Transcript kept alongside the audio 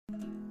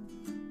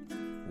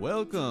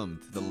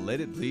Welcome to the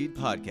Let It Bleed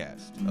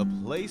podcast, a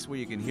place where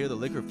you can hear the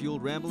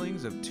liquor-fueled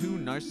ramblings of two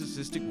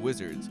narcissistic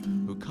wizards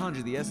who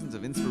conjure the essence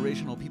of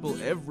inspirational people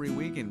every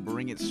week and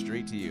bring it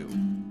straight to you.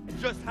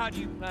 Just how do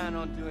you plan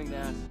on doing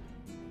that?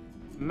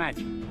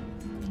 Magic.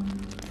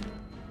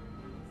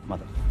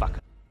 Motherfucker.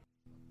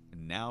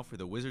 And now for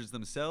the wizards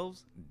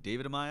themselves,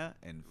 David Amaya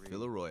and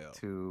Phil Arroyo.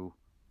 2,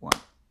 1.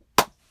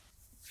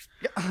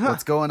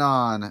 What's going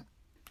on?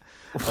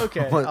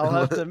 Okay, I'll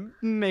have to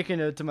make a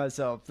note to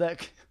myself.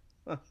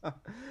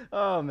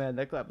 Oh man,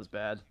 that clap was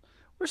bad.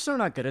 We're so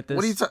not good at this.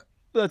 What are you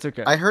That's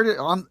okay. I heard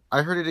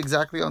it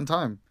exactly on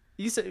time.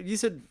 You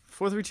said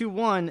 4, 3, 2,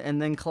 1, and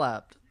then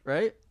clapped,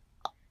 right?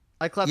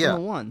 I clapped Yeah.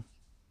 on the 1.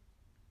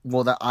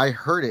 Well, I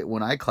heard it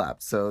when I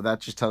clapped, so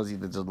that just tells you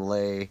the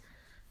delay.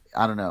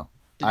 I don't know.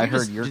 I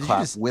heard your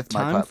clap with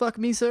my clap. Time fuck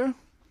me, sir?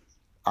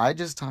 I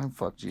just time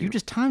fucked you. You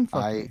just time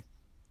fucked me.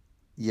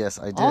 Yes,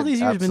 I did. All these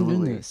years absolutely. I've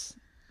been doing this.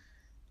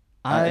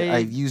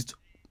 I've used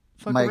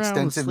fuck my around with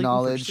extensive sleeping for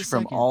knowledge just a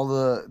from second. all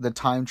the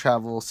time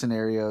travel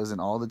scenarios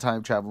and all the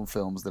time travel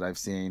films that I've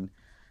seen,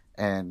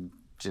 and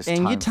just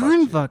And you time time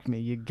fucked fucked me,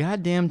 you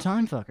goddamn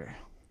time fucker.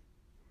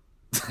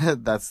 you.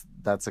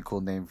 That's a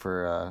cool name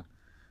for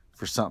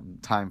something.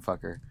 Time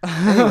fucker.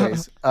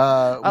 Anyways,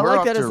 I we're like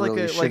off that to as like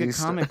really a shitty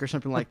comic or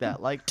something like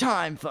that. Like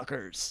time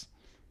fuckers.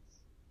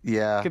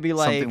 Yeah, Could be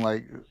something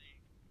like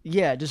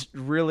Yeah, just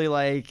really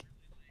like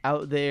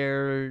out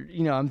there.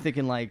 You know, I'm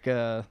thinking like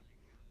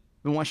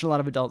been watching a lot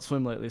of Adult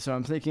Swim lately, so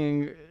I'm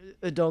thinking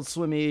Adult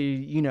Swimmy.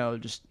 You know,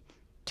 just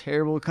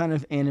terrible kind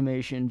of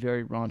animation,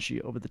 very raunchy,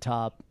 over the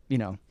top. You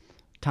know,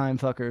 time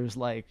fuckers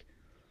like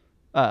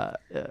a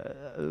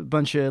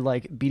bunch of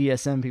like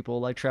BDSM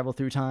people like travel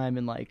through time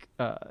and like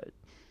I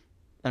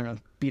don't know,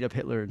 beat up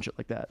Hitler and shit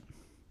like that.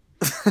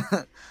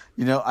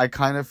 I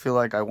kind of feel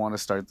like I want to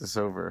start this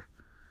over,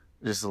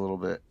 just a little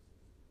bit.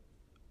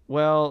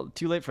 Well,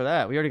 too late for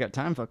that. We already got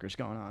time fuckers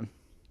going on.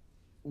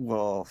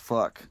 Well,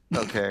 fuck.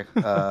 Okay.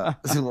 Well,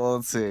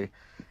 let's see.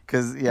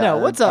 Cause yeah. No,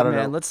 what's I up, don't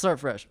man? know. Let's start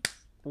fresh.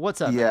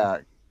 What's up? Yeah,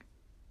 man?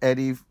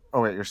 Eddie.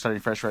 Oh wait, you're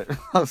starting fresh, right?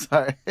 I'm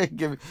sorry.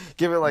 give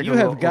it like You a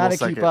have little, got to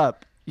little keep second.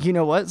 up. You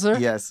know what, sir?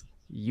 Yes.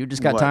 You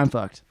just got What? time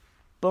fucked.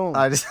 Boom.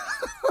 I just.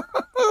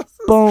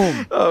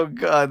 Boom. Oh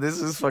god,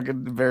 this is fucking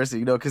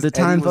embarrassing. Because The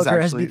time was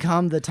fucker has actually,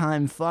 become the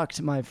time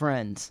fucked, my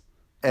friend.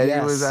 Eddie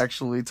yes. was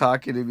actually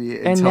talking to me,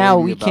 and And telling now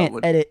me we about can't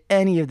what... edit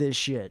any of this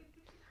shit.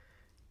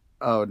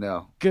 Oh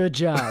no. Good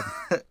job.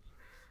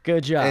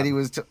 Good job. Eddie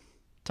was.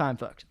 Time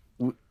fucked.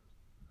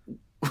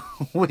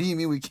 What do you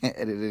mean we can't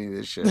edit any of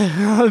this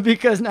shit?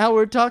 Because now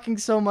we're talking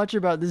so much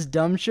about this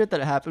dumb shit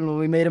that happened when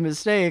we made a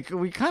mistake.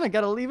 We kind of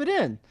got to leave it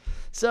in.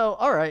 So,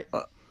 all right.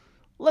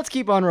 Let's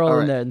keep on rolling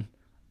right. then.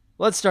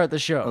 Let's start the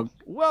show. Okay.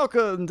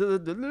 Welcome to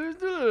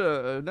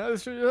the now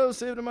it's your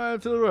host, David Amaya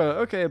and Phil Arroyo.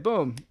 Okay,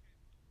 boom.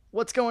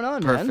 What's going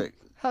on, man? Perfect.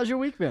 How's your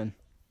week been?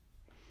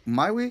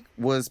 My week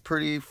was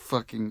pretty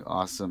fucking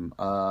awesome.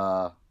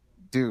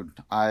 Dude,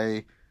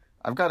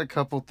 I've got a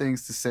couple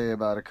things to say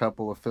about a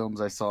couple of films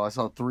I saw. I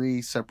saw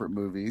 3 separate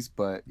movies,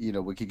 but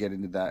we could get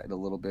into that in a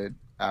little bit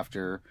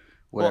after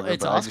whatever. Well,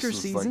 it's but I just Oscar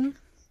was season. like,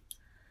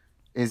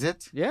 is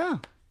it? Yeah.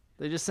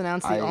 They just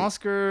announced the I-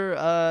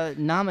 Oscar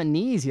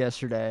nominees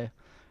yesterday.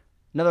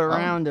 Another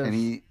round of And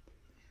a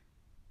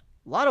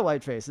lot of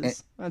white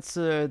faces. That's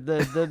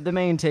the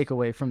main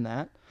takeaway from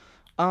that.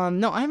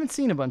 No, I haven't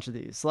seen a bunch of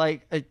these.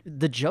 Like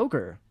the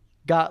Joker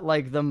got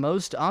like the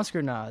most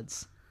Oscar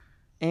nods,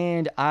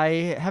 and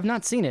I have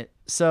not seen it,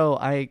 so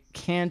I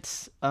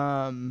can't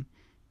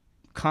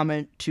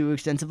comment too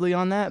extensively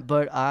on that.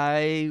 But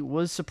I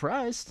was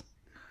surprised.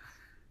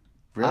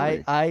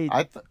 really?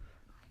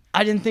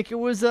 I didn't think it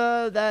was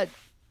that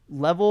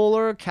level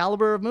or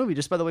caliber of movie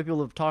just by the way people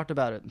have talked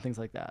about it and things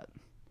like that.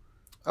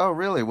 Oh,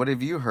 really? What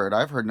have you heard?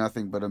 I've heard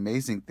nothing but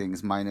amazing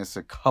things, minus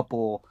a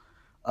couple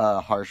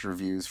harsh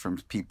reviews from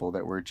people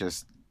that were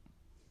just,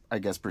 I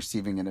guess,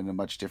 perceiving it in a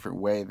much different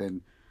way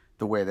than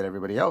the way that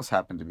everybody else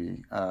happened to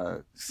be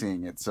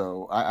seeing it.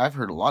 So I've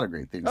heard a lot of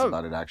great things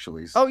about it,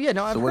 actually. Oh yeah,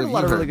 no, I've So what heard a have lot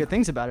you of really heard? good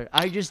things about it.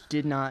 I just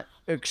did not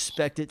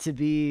expect it to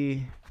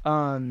be,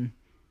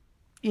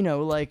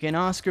 like an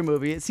Oscar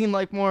movie. It seemed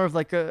like more of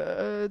like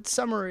a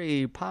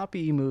summary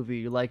poppy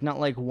movie, like not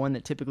like one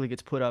that typically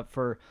gets put up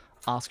for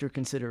Oscar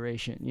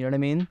consideration. You know what I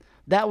mean?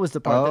 That was the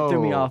part that threw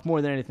me Oh. off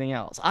more than anything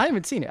else. I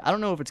haven't seen it. I don't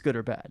know if it's good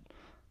or bad.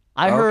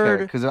 I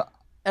heard because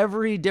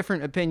every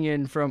different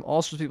opinion from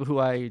all sorts of people who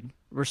I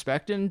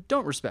respect and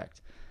don't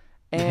respect.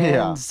 And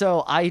Yeah.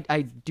 so I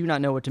do not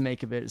know what to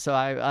make of it. So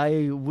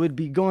I would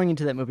be going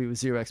into that movie with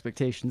zero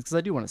expectations because I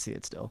do want to see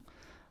it still.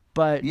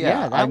 But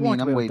Yeah, that I mean,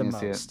 walked I'm away with the waiting to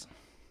see it. most.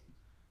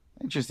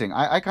 Interesting.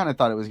 I kind of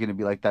thought it was going to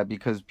be like that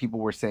because people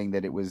were saying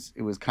that it was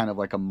kind of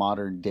like a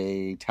modern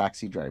day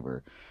Taxi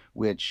Driver,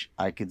 which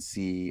I could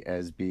see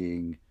as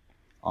being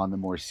on the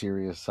more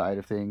serious side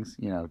of things.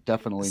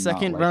 Definitely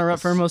Second not like runner-up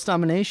this- for most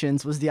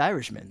nominations was The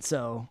Irishman.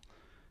 So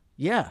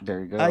yeah, There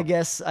you go. I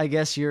guess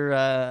you're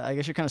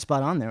kind of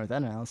spot on there with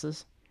that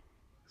analysis.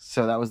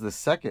 So that was the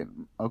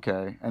second.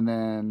 Okay, and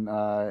then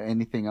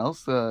anything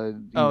else? That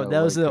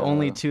was the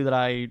only two that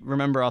I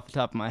remember off the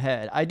top of my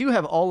head. I do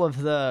have all of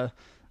the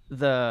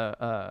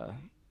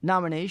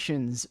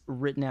nominations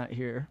written out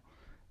here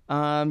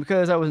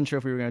because I wasn't sure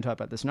if we were going to talk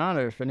about this or not,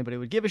 or if anybody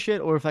would give a shit,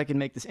 or if I can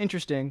make this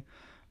interesting.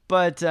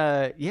 But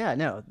yeah,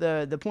 no.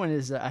 The point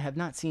is that I have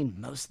not seen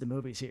most of the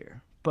movies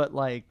here. But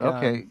like,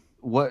 okay,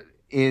 what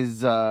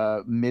is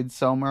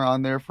Midsommar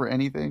on there for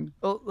anything?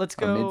 Well, let's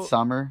go.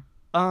 Midsummer.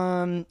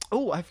 I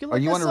feel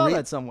like you I wanna saw read-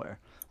 that somewhere.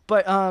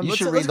 But You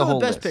should let's read the go whole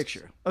with Best list.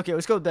 Picture. Okay,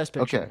 let's go with Best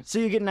Picture. Okay. So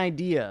you get an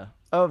idea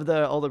of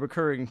all the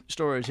recurring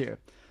stories here.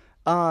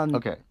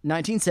 Okay.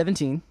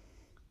 1917,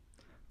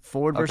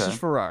 Ford versus Okay.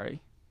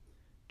 Ferrari,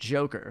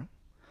 Joker,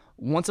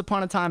 Once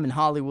Upon a Time in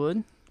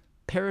Hollywood,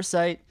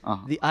 Parasite,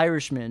 Uh-huh. The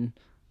Irishman,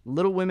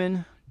 Little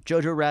Women,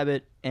 Jojo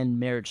Rabbit, and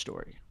Marriage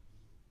Story.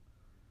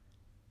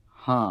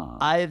 Huh.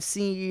 I have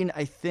seen,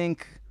 I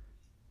think,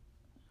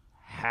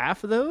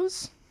 half of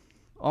those,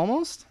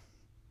 almost.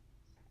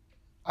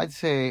 I'd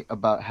say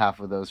about half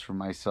of those for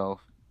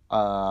myself.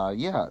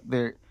 Yeah,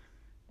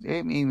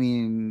 I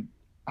mean,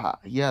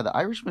 yeah, The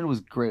Irishman was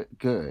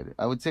good.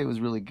 I would say it was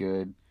really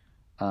good.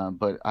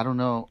 But I don't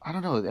know.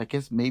 I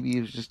guess maybe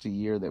it was just a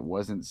year that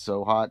wasn't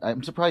so hot.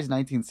 I'm surprised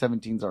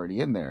 1917's already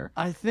in there.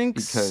 I think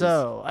Because-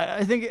 so.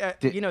 I think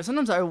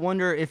sometimes I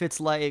wonder if it's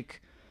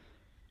like,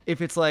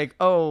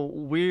 oh,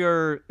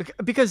 we're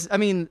because I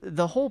mean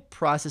the whole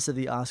process of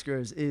the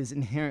Oscars is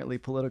inherently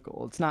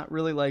political. It's not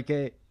really like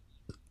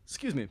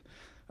excuse me.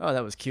 Oh,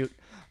 that was cute.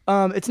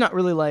 It's not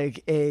really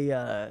like a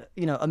a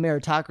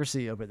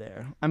meritocracy over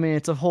there. I mean,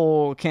 it's a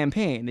whole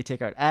campaign. They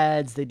take out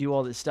ads, they do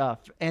all this stuff,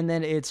 and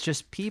then it's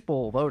just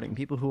people voting,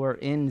 people who are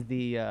in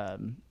the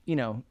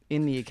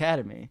in the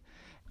academy,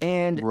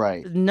 and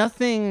Right.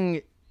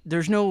 nothing.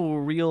 There's no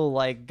real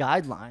like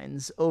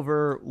guidelines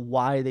over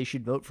why they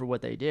should vote for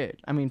what they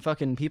did. I mean,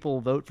 fucking people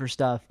vote for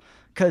stuff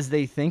because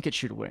they think it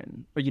should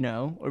win,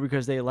 or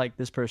because they like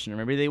this person, or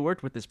maybe they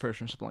worked with this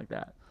person, or something like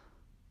that.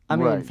 I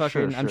mean, Right, fucking,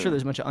 sure, I'm sure sure.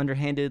 there's a bunch of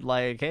underhanded,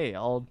 like, hey,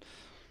 I'll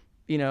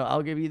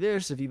give you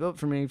this if you vote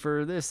for me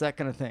for this, that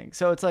kind of thing.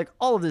 So it's like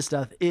all of this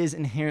stuff is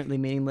inherently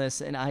meaningless,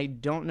 and I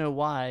don't know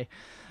why.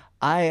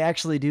 I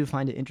actually do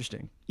find it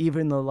interesting,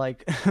 even the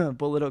like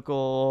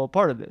political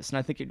part of this, and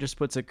I think it just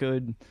puts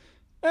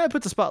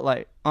puts a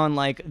spotlight on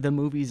like the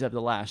movies of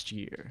the last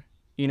year.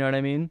 You know what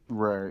I mean?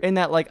 Right. And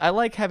that like I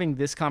like having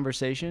this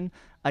conversation.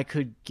 I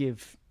could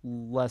give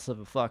less of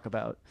a fuck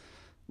about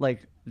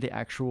like the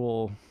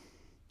actual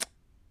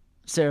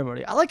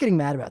ceremony. I like getting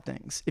mad about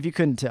things, if you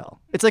couldn't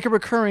tell. It's like a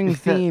recurring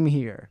theme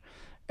here.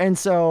 And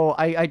so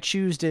I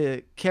choose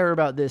to care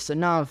about this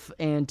enough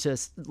and to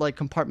like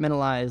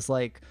compartmentalize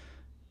like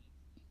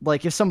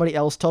if somebody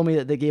else told me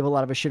that they gave a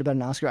lot of a shit about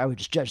an Oscar, I would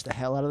just judge the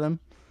hell out of them.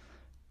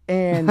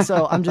 And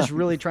so I'm just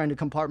really trying to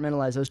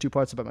compartmentalize those two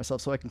parts about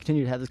myself so I can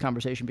continue to have this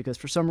conversation because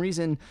for some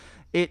reason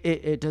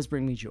it does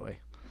bring me joy.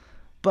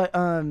 But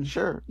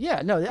Sure.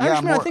 yeah, no, the Yeah,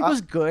 Irishman I more- think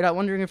was good. I'm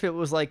wondering if it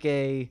was like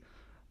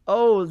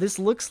this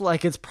looks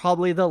like it's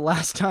probably the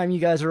last time you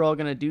guys are all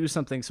gonna do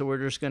something, so we're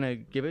just gonna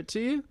give it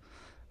to you.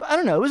 But I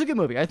don't know. It was a good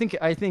movie. I think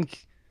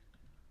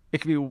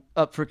it could be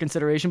up for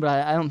consideration, but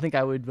I don't think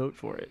I would vote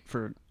for it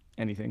for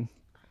anything.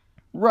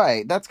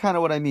 Right, that's kind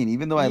of what I mean.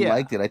 Even though I Yeah.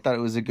 liked it, I thought it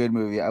was a good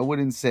movie. I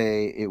wouldn't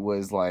say it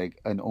was like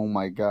an oh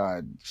my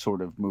god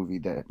sort of movie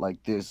that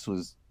like this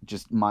was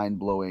just mind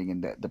blowing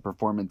and that the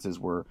performances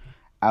were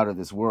out of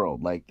this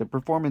world. Like the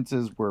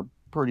performances were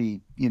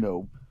pretty,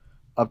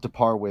 up to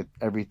par with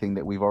everything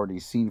that we've already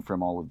seen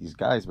from all of these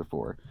guys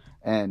before.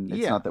 And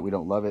it's Yeah. not that we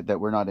don't love it, that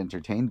we're not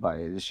entertained by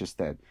it. It's just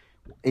that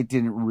it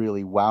didn't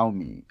really wow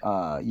me,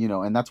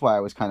 and that's why I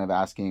was kind of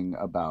asking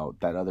about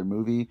that other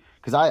movie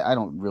because I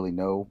don't really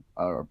know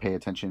or pay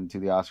attention to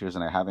the Oscars,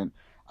 and I haven't.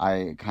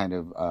 I kind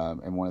of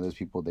am one of those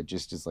people that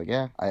just is like,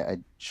 yeah, I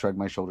shrug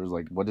my shoulders,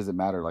 like, what does it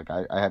matter? Like,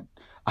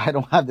 I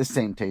don't have the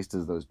same taste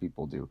as those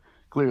people do,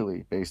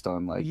 clearly based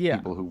on like Yeah.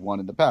 people who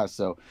won in the past.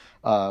 So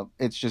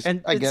it's just,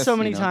 And I it's guess so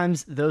many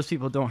times those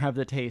people don't have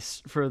the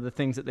taste for the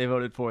things that they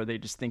voted for. They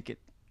just think it,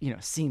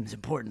 seems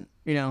important,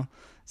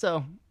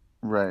 So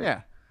right?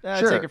 yeah,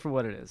 Sure. take it for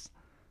what it is.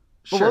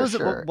 But Sure, what was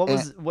sure. it? What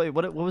was And-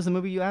 what was the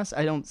movie you asked?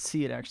 I don't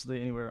see it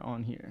actually anywhere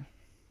on here.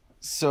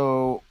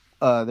 So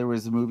there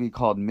was a movie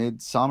called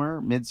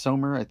Midsummer.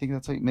 I think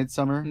that's like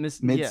Midsummer. Yeah.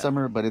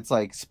 Midsummer, but it's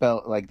like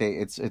spelled like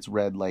it's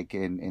read like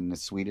in the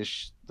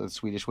Swedish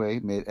way.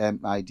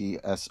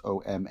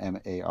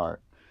 Midsommar.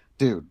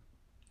 Dude,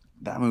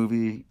 that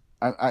movie.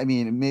 I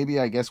mean, maybe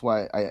I guess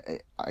why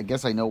I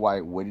guess I know why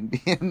it wouldn't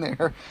be in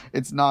there.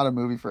 It's not a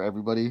movie for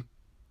everybody,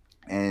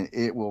 and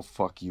it will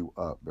fuck you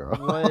up, bro.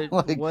 What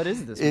Like, what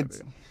is this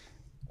it's- movie?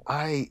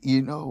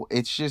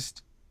 it's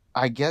just,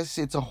 I guess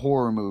it's a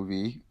horror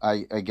movie.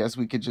 I guess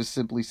we could just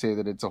simply say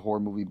that it's a horror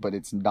movie, but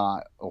it's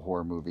not a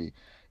horror movie.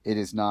 It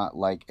is not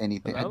like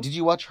anything. Hello? Did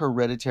you watch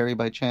Hereditary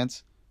by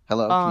chance?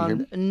 Hello, can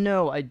you hear me?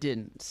 No, I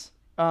didn't.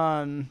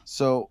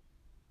 So,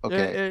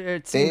 okay,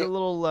 It seemed They- a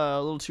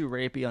little too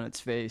rapey on its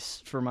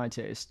face for my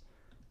taste.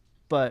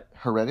 But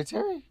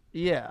Hereditary?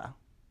 yeah,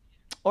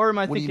 Or am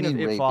I What do you thinking of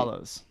mean It rapey?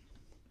 Follows?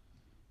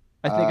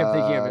 I think I'm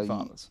thinking of It Uh,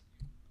 Follows.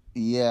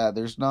 Yeah,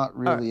 there's not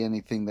All right. really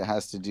anything that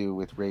has to do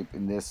with rape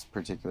in this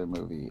particular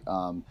movie.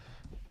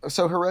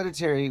 So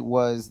Hereditary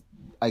was,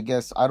 I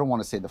guess, I don't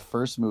want to say the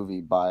first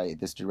movie by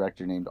this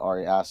director named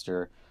Ari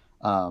Aster,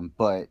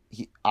 but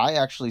I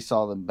actually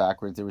saw them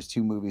backwards. There was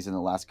two movies in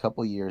the last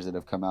couple years that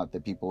have come out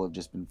that people have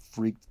just been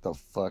freaked the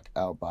fuck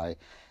out by,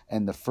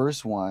 and the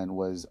first one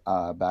was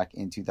back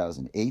in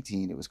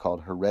 2018. It was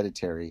called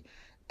Hereditary,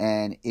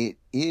 and it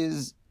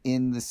is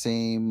in the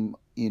same,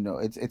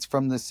 it's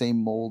from the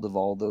same mold of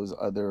all those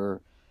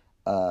other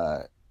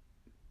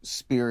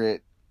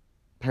spirit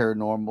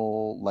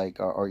paranormal, like,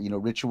 or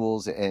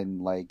rituals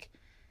and like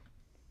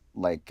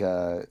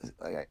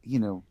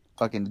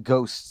fucking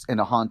ghosts and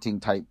a haunting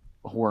type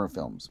horror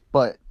films,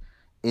 but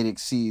it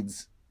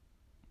exceeds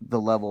the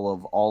level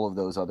of all of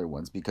those other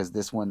ones, because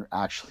this one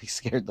actually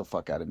scared the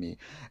fuck out of me,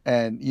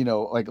 and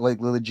like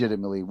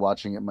legitimately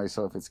watching it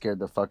myself, it scared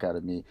the fuck out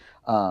of me.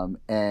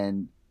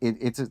 And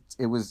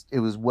it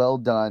was well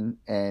done,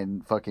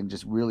 and fucking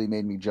just really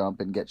made me jump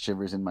and get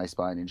shivers in my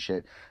spine and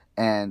shit.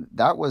 And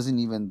that wasn't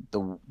even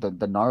the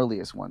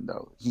gnarliest one,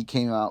 though. He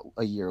came out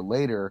a year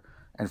later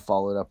and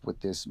followed up with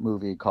this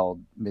movie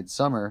called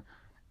Midsummer,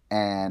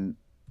 and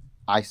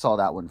I saw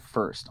that one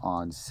first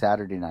on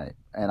Saturday night,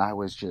 and I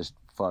was just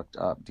fucked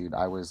up, dude.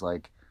 I was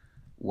like,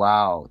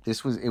 wow,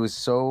 it was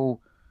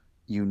so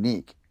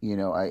unique.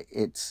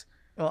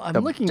 Well, I'm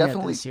the- looking at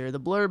definitely- this here. The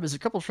blurb is: a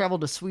couple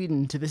traveled to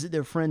Sweden to visit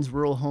their friend's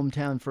rural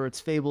hometown for its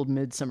fabled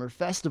midsummer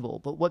festival.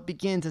 But what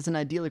begins as an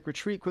idyllic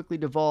retreat quickly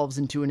devolves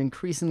into an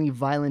increasingly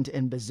violent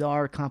and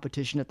bizarre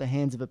competition at the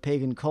hands of a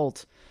pagan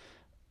cult.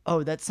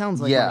 Oh, that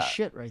sounds like Yeah. my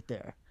shit right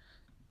there.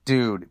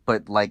 Dude,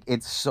 but like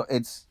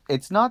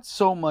it's not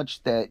so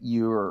much that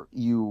you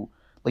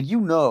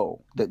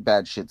that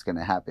bad shit's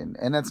gonna happen,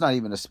 and that's not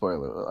even a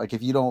spoiler. Like,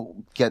 if you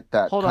don't get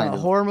that Hold on, kind a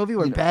of horror movie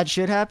where you know- bad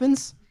shit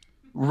happens?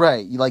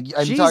 right, like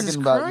I'm Jesus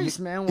talking about Christ,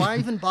 man! Why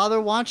even bother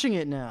watching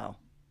it now?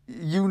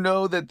 you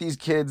know that these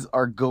kids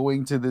are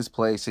going to this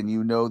place, and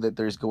you know that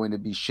there's going to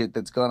be shit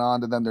that's gone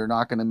on to them. They're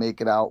not going to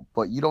make it out,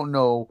 but you don't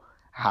know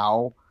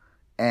how,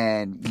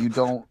 and you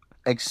don't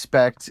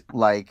expect,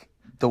 like,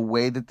 the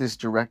way that this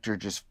director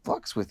just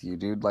fucks with you,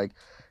 dude. Like,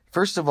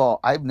 first of all,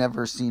 I've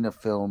never seen a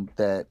film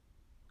that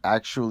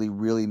actually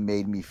really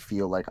made me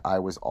feel like I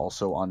was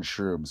also on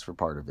shrooms for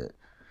part of it.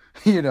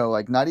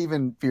 Like, not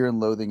even Fear and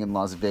Loathing in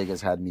Las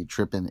Vegas had me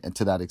tripping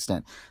to that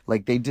extent.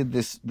 Like, they did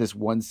this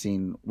one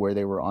scene where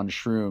they were on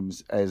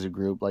shrooms as a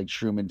group, like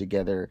shrooming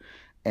together,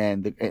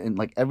 and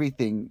like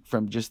everything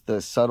from just the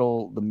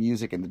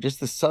music and just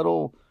the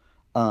subtle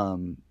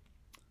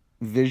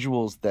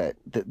visuals that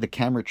the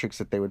camera tricks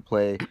that they would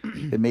play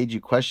that made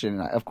you question.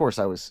 And of course,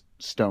 I was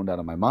stoned out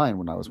of my mind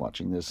when I was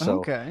watching this, so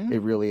Okay.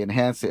 it really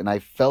enhanced it, and I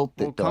felt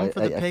it. Well, though. come for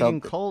the I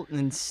pagan felt cult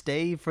and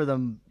stay for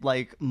the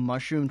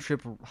mushroom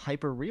trip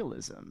hyper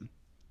realism.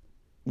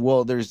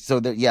 Well,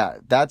 yeah,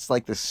 that's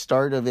like the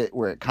start of it,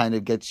 where it kind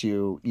of gets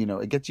you,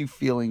 it gets you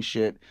feeling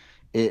shit.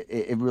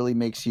 It really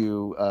makes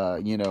you,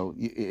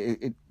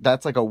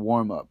 that's like a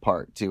warm up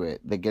part to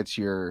it that gets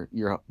your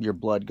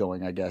blood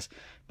going, I guess.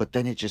 But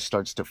then it just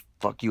starts to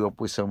fuck you up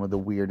with some of the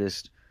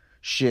weirdest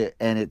shit,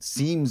 and it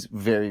seems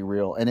very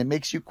real, and it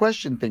makes you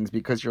question things,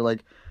 because you're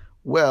like,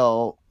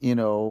 well,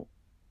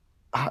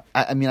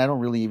 I mean, I don't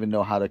really even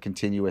know how to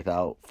continue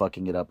without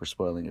fucking it up or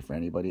spoiling it for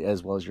anybody,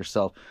 as well as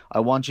yourself. I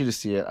want you to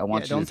see it. I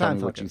want you don't to tell time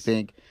me fuck what you us.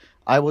 think.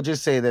 I will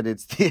just say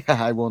that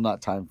I will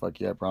not time fuck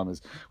you, I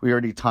promise. We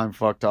already time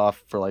fucked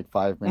off for like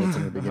 5 minutes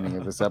in the beginning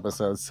of this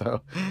episode.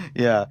 So,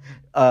 yeah.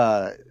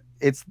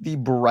 It's the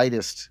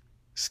brightest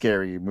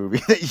scary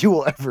movie that you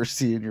will ever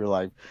see in your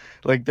life.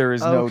 Like, there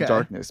is no Okay.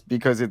 darkness,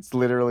 because it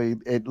literally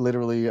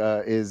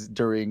is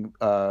during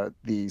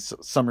the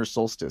summer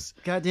solstice.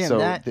 Goddamn, So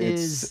that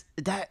it's-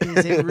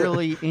 is a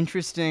really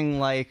interesting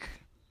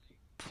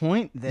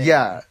point there.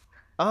 Yeah.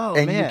 Oh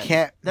And man, you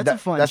can't. that's a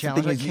fun that's the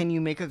challenge. thing Like, is can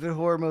you make a good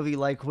horror movie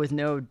with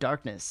no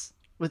darkness,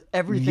 with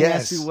everything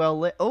has to be Yes. well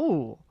lit?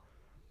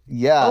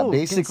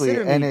 basically,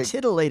 consider and me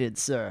titillated,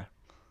 sir.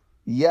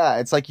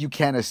 it's like you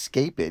can't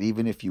escape it,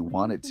 even if you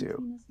wanted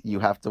to. You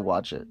have to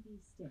watch it.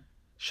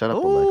 Shut up,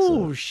 Oh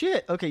Alexa.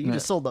 shit! Okay, you Yeah.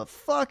 just sold the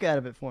fuck out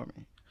of it for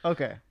me.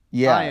 Okay, I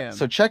Yeah. am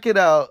So check it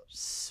out.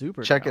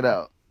 super. Check it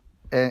down. out,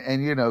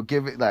 and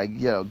give it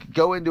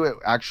go into it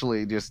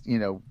actually just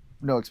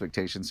no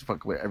expectations.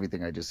 Fuck with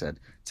everything I just said.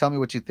 Tell me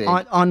what you think.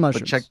 On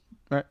mushrooms. check-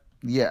 right?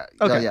 Yeah.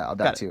 Okay, Yeah, that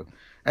got it. too.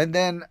 And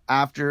then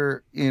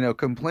after,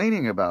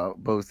 complaining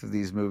about both of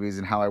these movies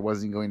and how I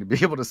wasn't going to be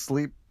able to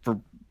sleep for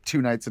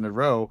 2 nights in a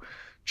row,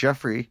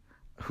 Jeffrey,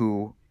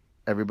 who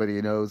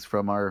everybody knows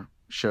from our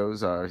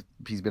shows,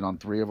 he's been on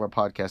 3 of our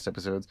podcast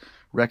episodes,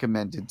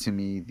 recommended to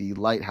me The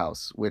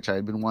Lighthouse, which I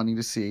had been wanting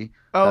to see.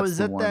 Oh, That's is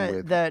the that one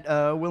with- that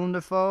Willem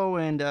Dafoe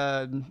and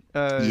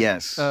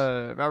Yes.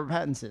 Robert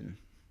Pattinson?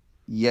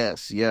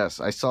 Yes,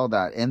 I saw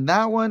that. And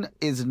that one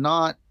is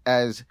not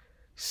as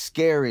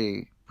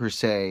scary per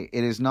se.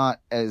 It is not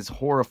as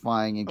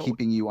horrifying and Oh.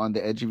 keeping you on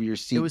the edge of your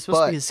seat. It was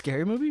supposed to but be a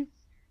scary movie.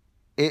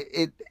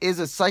 it is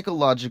a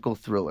psychological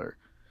thriller.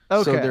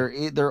 So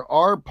Okay. there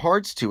are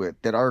parts to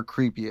it that are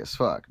creepy as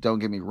fuck. Don't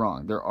get me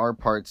wrong. There are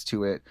parts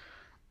to it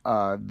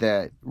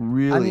that I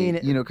really,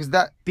 mean, because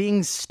that.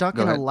 being stuck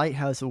Go in a ahead,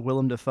 lighthouse with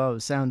Willem Dafoe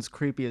sounds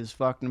creepy as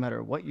fuck no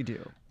matter what you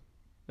do.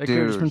 They could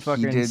have just dude. been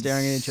He fucking did.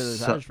 staring at each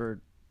other's eyes for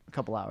a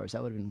couple hours.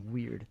 That would have been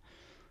weird.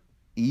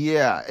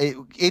 Yeah,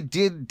 it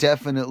did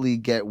definitely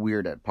get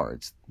weird at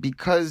parts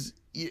because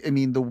I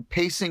mean the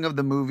pacing of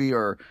the movie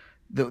or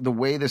the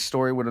way the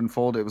story would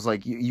unfold, it was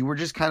like you were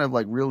just kind of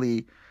like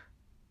really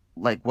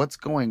like what's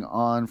going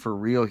on for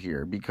real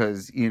here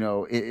because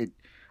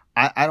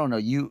I don't know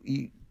you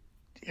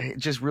it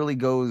just really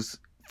goes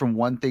from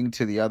one thing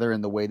to the other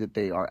in the way that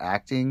they are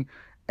acting,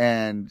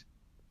 and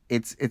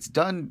it's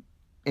done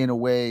in a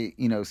way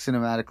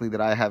cinematically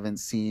that I haven't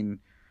seen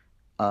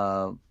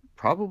uh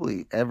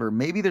probably ever.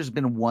 Maybe there's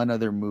been one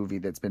other movie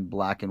that's been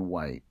black and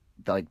white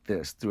like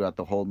this throughout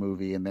the whole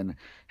movie and then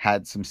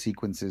had some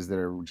sequences that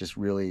are just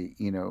really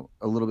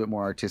a little bit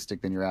more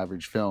artistic than your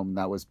average film.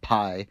 That was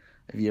Pi.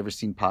 Have you ever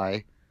seen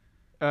Pi?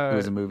 It Uh,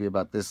 was a movie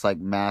about this like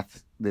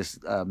math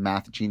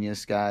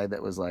genius guy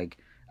that was like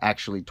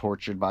actually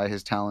tortured by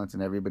his talents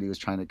and everybody was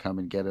trying to come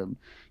and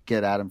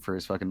get at him for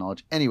his fucking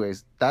knowledge.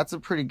 Anyways, that's a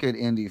pretty good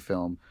indie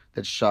film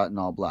that's shot in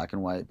all black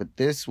and white, but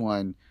this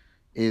one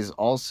is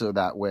also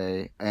that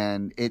way,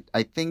 and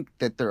I think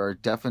that there are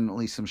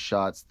definitely some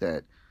shots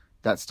that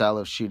style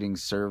of shooting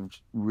served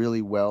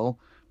really well,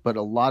 but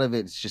a lot of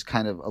it's just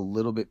kind of a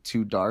little bit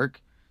too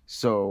dark.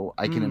 So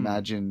I can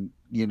imagine,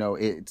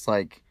 it's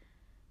like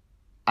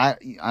I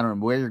don't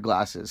know, wear your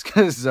glasses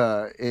because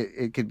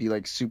it could be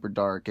like super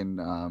dark and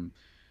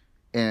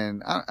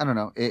I don't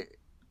know.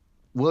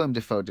 William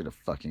Dafoe did a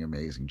fucking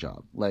amazing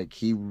job. Like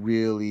he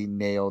really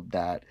nailed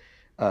that,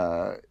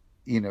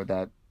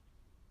 that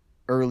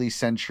early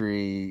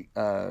century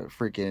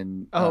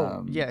freaking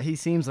yeah, he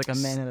seems like a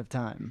man out of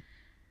time.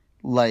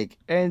 like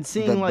And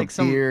seeing the like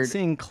beard.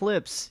 seeing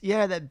clips,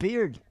 yeah, that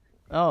beard.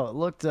 Oh, it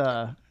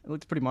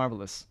looked pretty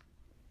marvelous.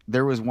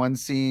 There was one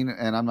scene,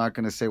 and I'm not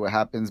going to say what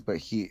happens, but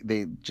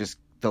they just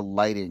the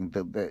lighting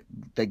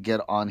that get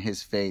on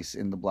his face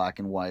in the black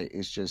and white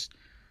is just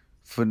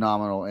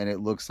phenomenal, and it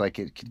looks like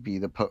it could be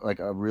like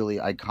a really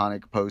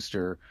iconic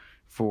poster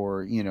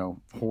for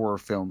horror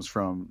films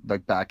from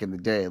like back in the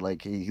day.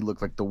 Like he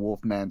looked like the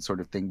Wolfman sort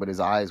of thing, but his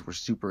eyes were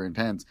super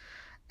intense.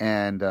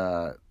 And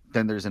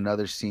then there's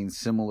another scene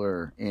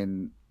similar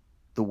in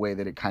the way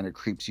that it kind of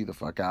creeps you the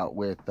fuck out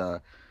with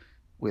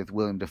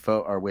William Dafoe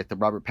or with the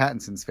Robert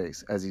Pattinson's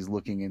face as he's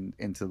looking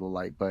into the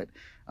light. But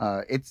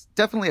it's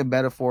definitely a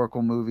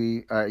metaphorical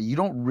movie. You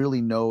don't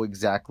really know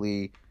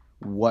exactly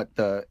what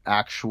the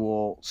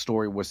actual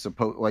story was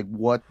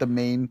what the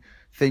main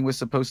thing was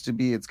supposed to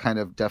be. It's kind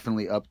of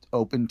definitely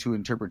open to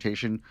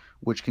interpretation,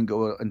 which can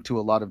go into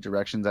a lot of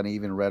directions. I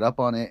even read up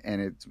on it,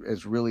 and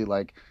it's really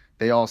like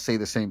they all say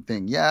the same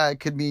thing. Yeah, it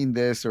could mean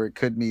this or it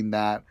could mean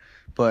that,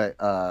 but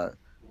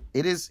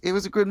it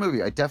was a good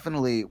movie. I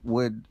definitely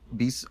would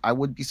be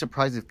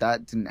surprised if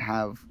that didn't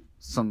have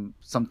some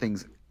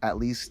things at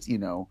least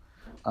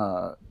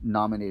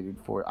nominated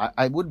for it.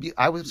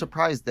 I was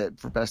surprised that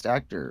for Best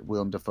Actor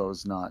Willem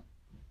Dafoe's not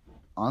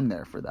on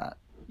there for that.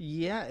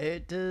 Yeah,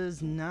 it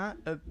does not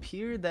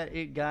appear that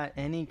it got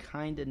any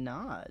kind of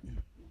nod.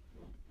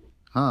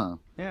 Huh.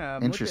 Yeah,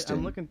 Interesting.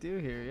 I'm looking through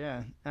here.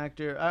 Yeah,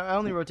 actor. I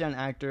only wrote down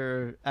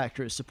actor,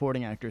 actress,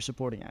 supporting actor,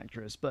 supporting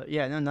actress. But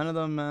yeah, no, none of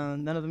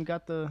them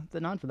got the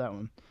nod for that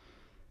one.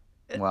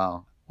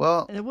 Wow.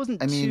 Well, And it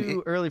wasn't I mean,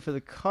 too early for the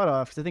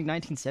cutoff. 'Cause I think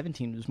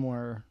 1917 was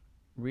more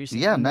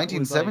recent. yeah, and that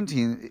was, like-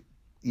 1917.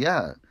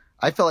 Yeah,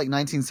 I felt like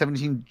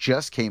 1917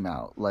 just came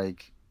out.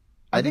 Like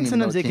I didn't think even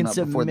know sometimes it they came can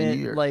out before the new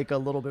submit year. like a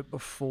little bit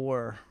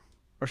before,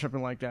 or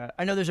something like that.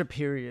 I know there's a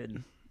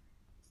period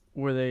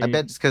where they. I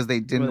bet it's because they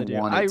where didn't they do.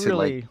 want I it to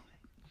really, like.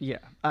 yeah.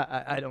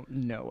 I don't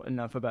know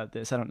enough about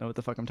this. I don't know what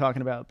the fuck I'm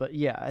talking about. But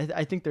yeah,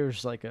 I think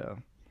there's like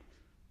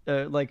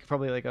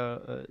probably like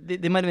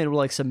they might have been able to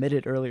like submit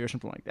it early or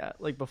something like that,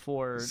 like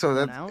before. So it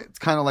went that's out. it's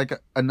kind of like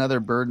another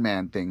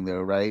Birdman thing,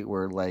 though, right?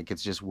 Where like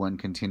it's just one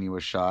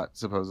continuous shot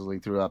supposedly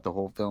throughout the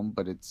whole film,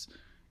 but it's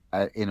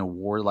in a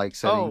warlike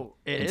setting Oh,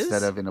 it instead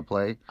is? of in a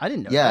play. I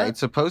didn't know. Yeah, that. it's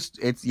supposed.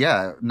 It's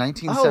yeah, Oh,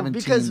 1917.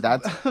 because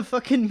That's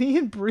fucking me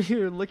and Brie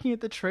are looking at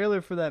the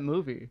trailer for that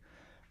movie,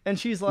 and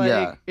she's like,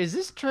 Yeah. "Is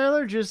this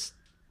trailer just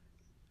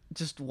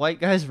white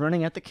guys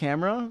running at the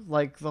camera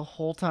like the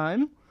whole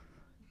time?"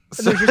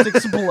 And there's just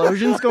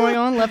explosions going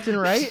on left and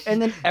right,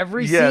 and then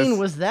every Yes. scene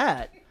was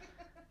that.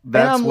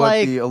 that's I'm what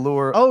like, the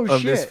allure oh,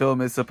 of this shit.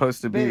 film is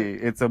supposed to be. Baby,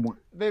 It's a Baby,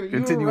 you were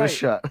continuous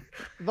right. shot.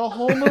 The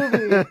whole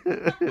movie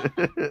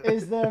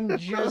is them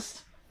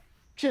just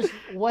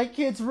white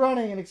kids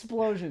running and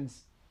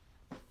explosions.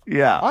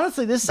 Yeah,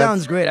 Honestly, this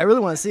sounds great. I really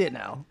want to see it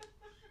now.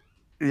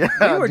 yeah.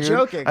 We were dude.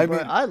 joking, I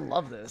but mean, I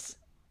love this.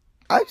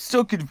 I'm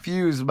still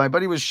confused. My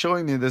buddy was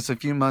showing me this a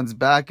few months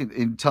back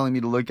and telling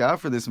me to look out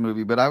for this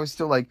movie, but I was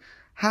still like,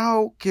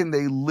 how can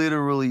they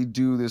literally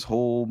do this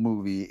whole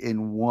movie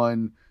in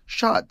one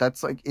shot?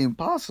 That's like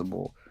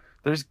impossible.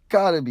 There's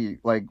got to be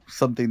like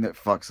something that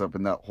fucks up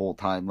in that whole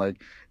time.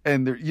 Like,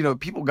 and there,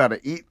 people got to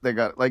eat. They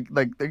got like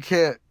they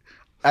can't.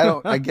 I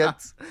don't. I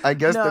guess No,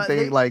 that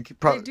they like.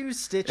 They do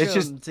stitch it's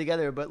them just-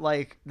 together, but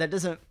like that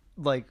doesn't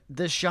like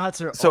the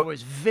shots are So-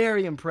 always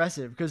very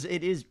impressive because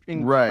it is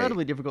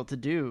incredibly difficult to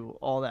do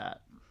all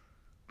that.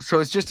 So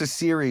it's just a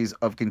series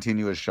of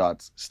continuous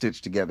shots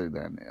stitched together.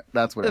 Then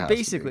that's what it has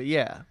Basically, to be.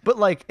 yeah. But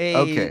like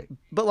Okay.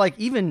 but like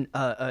even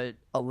a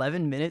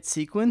 11-minute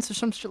sequence or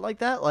some shit like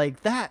that,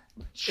 like that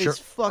Sure. is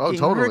fucking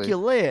totally.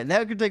 Herculean.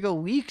 That could take a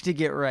week to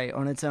get right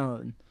on its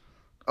own.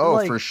 Oh,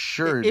 Like, for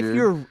sure, if dude.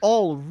 you're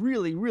all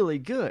really, really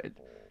good.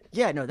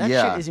 Yeah, no, that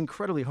Yeah. shit is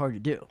incredibly hard to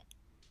do.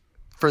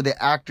 For the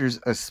actors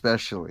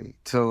especially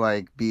to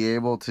like be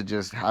able to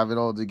just have it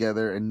all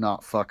together and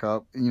not fuck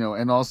up,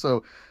 and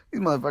also these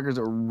motherfuckers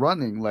are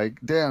running like,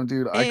 damn,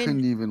 dude, I And-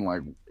 couldn't even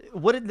like.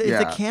 What if the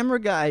Yeah. camera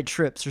guy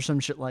trips or some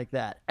shit like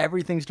that?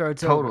 Everything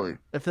starts Totally. over.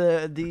 If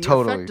the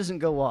Totally. effect doesn't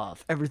go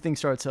off, everything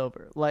starts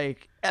over.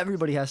 Like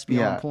everybody has to be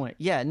Yeah. on point.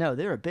 Yeah, no,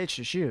 they're a bitch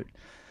to shoot.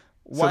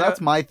 So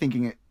that's my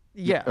thinking.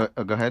 yeah.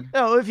 Go ahead.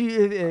 No,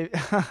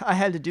 if I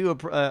had to do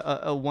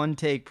a one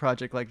take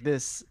project like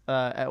this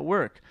at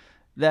work,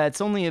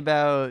 that's only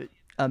about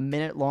a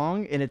minute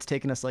long, and it's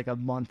taken us like a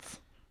month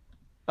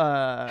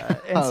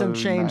and some Oh,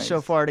 change so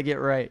nice. far to get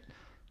right.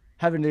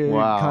 Having to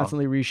Wow.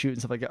 constantly reshoot and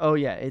stuff like that. Oh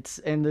yeah,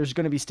 and there's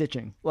going to be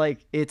stitching.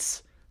 Like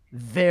it's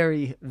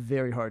very,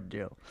 very hard to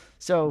do.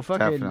 So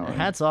fucking Definitely.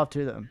 hats off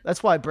to them.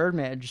 That's why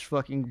Birdman just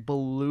fucking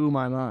blew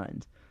my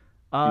mind.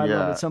 I love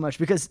Yeah. it so much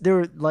because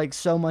there like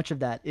so much of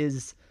that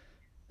is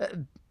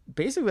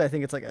basically I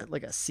think it's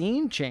like a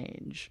scene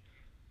change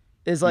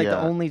is like the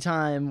Yeah. only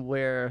time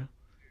where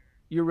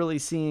you're really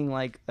seeing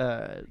like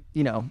the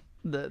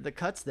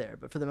cuts there,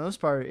 but for the most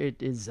part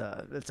it is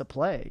it's a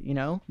play,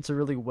 it's a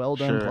really well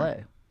done Sure.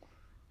 play.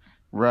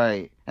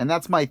 Right. And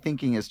that's my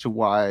thinking as to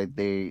why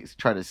they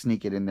try to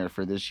sneak it in there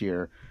for this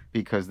year,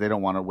 because they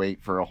don't want to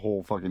wait for a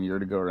whole fucking year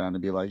to go around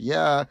and be like,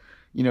 yeah,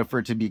 for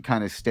it to be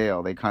kind of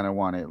stale. They kind of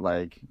want it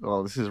like,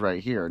 well, this is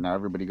right here. Now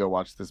everybody go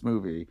watch this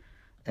movie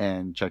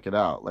and check it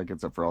out. Like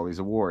it's up for all these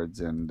awards.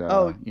 And,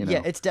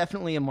 Yeah, it's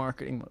definitely a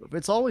marketing move.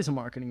 It's always a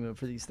marketing move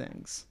for these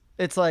things.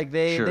 It's like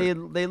they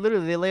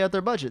literally they lay out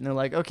their budget and they're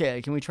like,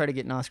 okay, can we try to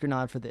get an Oscar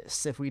nod for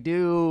this? If we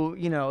do,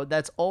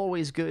 that's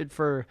always good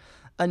for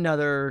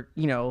another,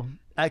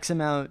 X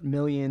amount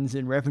millions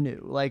in revenue.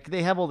 Like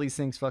they have all these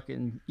things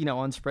fucking,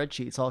 on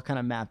spreadsheets all kind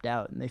of mapped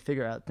out, and they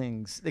figure out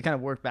things. They kind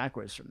of work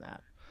backwards from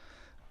that.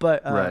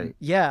 But Right.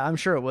 yeah, I'm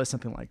sure it was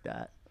something like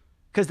that,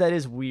 because that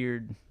is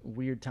weird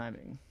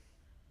timing.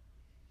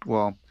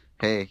 Well,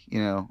 hey,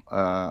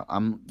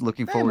 I'm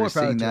looking Hey, forward more to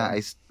seeing power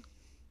to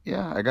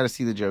that. I got to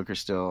see the Joker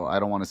still. I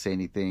don't want to say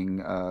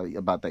anything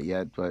about that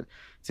yet, but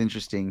it's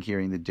interesting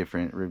hearing the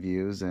different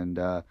reviews. And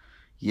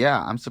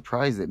I'm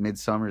surprised that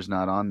Midsummer's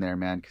not on there,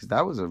 man, because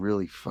that was a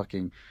really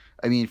fucking.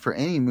 I mean, for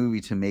any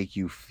movie to make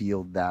you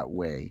feel that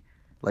way,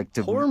 like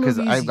to Horror because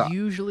movies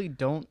usually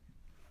don't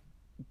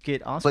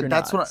get Oscar but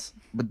that's nods.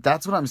 but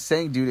that's what I'm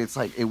saying, dude. It's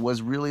like it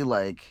was really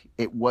like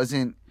it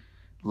wasn't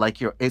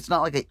like it's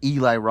not like an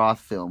Eli Roth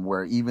film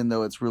where even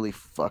though it's really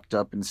fucked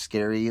up and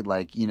scary,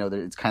 like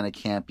it's kind of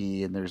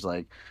campy and there's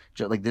like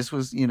this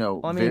was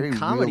Well, I mean, very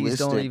comedies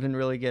realistic. don't even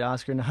really get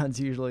Oscar nods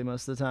usually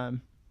most of the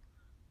time.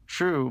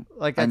 True.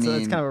 Like I that's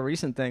mean, kind of a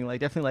recent thing. Like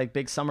definitely like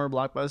big summer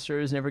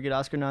blockbusters never get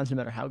Oscar nods no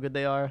matter how good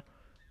they are.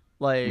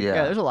 Like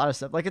Yeah. there's a lot of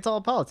stuff. Like it's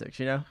all politics,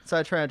 So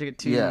I try not to get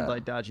too Yeah.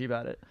 like dodgy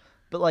about it.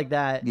 But like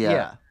that, Yeah.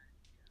 yeah.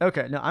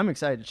 Okay, no, I'm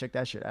excited to check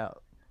that shit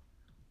out.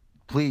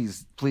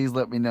 please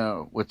let me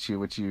know what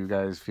you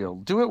guys feel.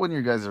 Do it when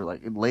you guys are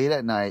like late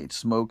at night,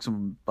 smoke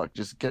some,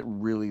 just get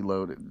really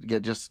loaded,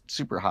 get just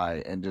super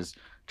high, and just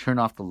turn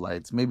off the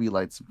lights. Maybe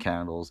light some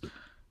candles.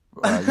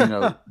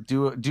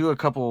 Do a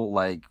couple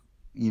like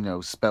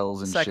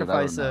spells and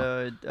Sacrifice shit. I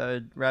don't know.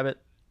 a rabbit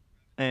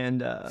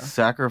and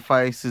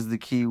Sacrifice is the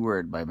key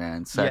word, my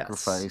man.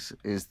 Sacrifice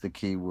is the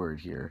key word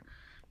here.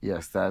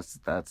 Yes, that's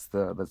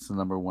the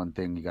number one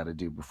thing you got to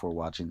do before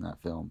watching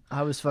that film.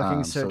 I was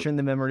fucking so- searching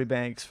the memory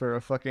banks for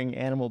a fucking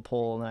animal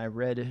poll, and I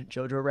read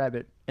Jojo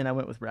Rabbit, and I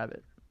went with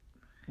rabbit.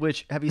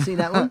 Which, have you seen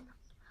that one?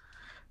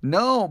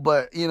 No,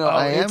 but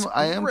it's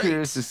I am great.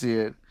 curious to see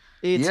it.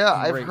 It's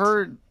yeah,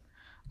 great.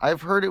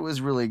 I've heard it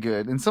was really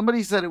good, and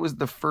somebody said it was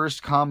the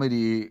first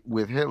comedy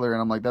with Hitler,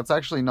 and I'm like, that's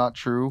actually not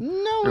true.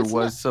 No, There it's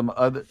was not. some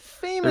other,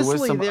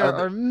 Famously, some there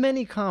other- are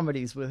many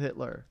comedies with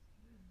Hitler.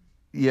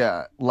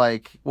 yeah,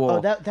 like well,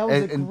 Oh, that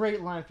was a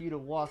great line for you to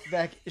walk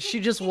back.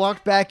 She just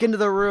walked back into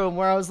the room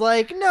where I was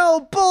like,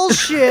 no,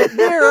 bullshit.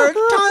 There are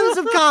tons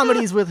of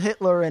comedies with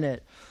Hitler in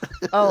it.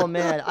 Oh,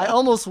 man. I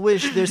almost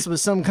wish this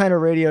was some kind of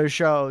radio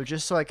show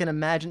just so I can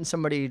imagine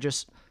somebody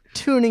just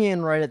tuning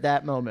in right at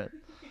that moment.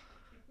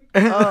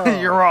 Oh.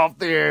 You're off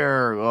the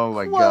air. Oh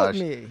my Quote gosh.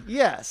 me.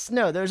 Yes.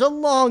 No, there's a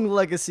long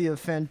legacy of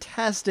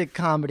fantastic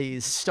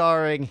comedies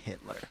starring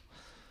Hitler.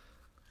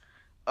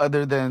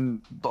 Other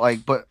than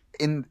like, but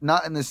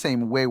not in the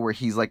same way where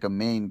he's like a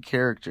main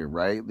character,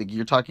 right? Like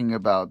you're talking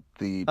about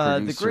the The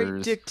producers.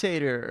 Great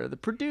Dictator, the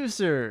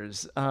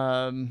producers.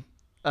 What's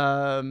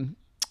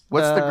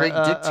the Great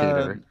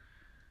Dictator?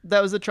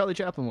 That was the Charlie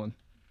Chaplin one.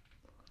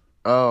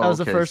 Oh, That was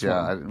the okay, first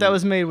yeah, one. That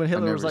was made when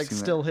Hitler never was like seen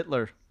that. still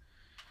Hitler.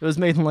 It was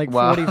made in like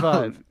Wow.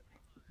 45.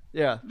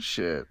 Yeah.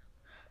 Shit.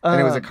 And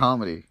it was a Um,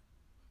 comedy.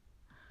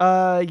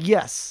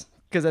 Yes,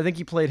 because I think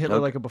he played Hitler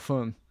Okay. like a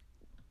buffoon.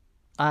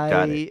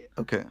 Got it.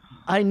 Okay.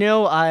 I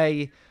know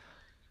I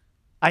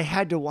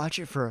had to watch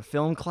it for a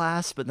film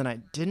class, but then I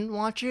didn't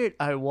watch it.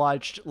 I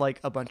watched like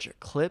a bunch of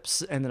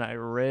clips and then I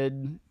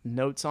read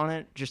notes on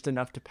it just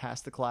enough to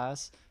pass the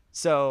class.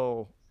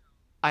 So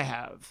I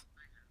have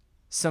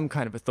some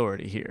kind of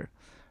authority here.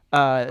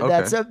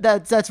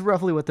 That's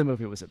roughly what the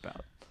movie was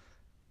about.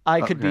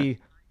 I could Okay. be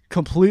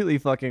completely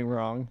fucking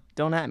wrong.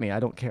 Don't at me. I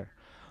don't care.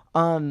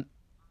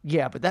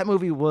 Yeah, but that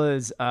movie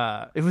was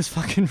it was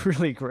fucking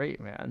really great,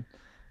 man.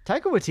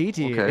 Taika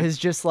Waititi Okay. has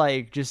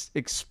just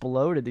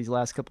exploded these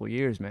last couple of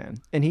years, man,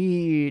 and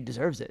he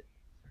deserves it.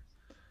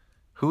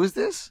 Who is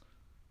this?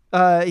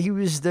 He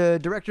was the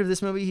director of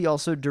this movie. He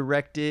also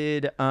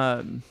directed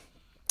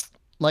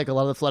like a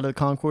lot of the Flight of the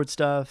Conchord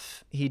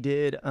stuff. He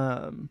did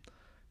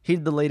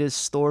the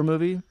latest Thor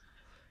movie.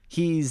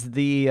 He's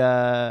the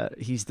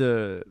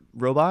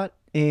robot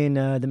in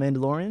The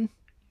Mandalorian.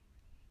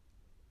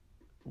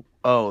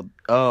 Oh,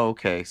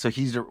 okay. So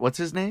what's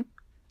his name?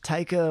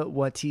 Taika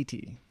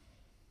Waititi.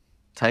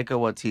 Taika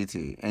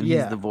Waititi, and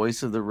Yeah. he's the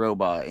voice of the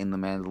robot in The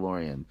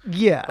Mandalorian.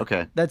 Yeah.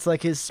 Okay. That's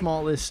like his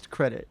smallest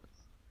credit.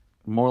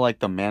 More like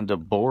the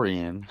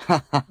Mandaborian.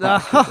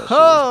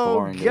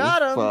 Oh,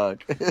 got him.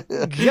 Fuck.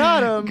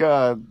 Got him.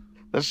 God,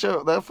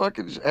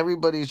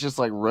 everybody's just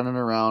like running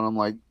around. I'm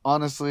like,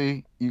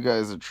 honestly, you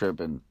guys are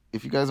tripping.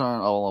 If you guys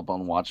aren't all up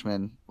on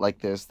Watchmen like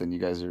this, then you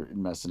guys are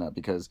messing up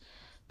because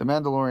The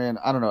Mandalorian,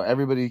 I don't know,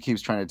 everybody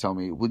keeps trying to tell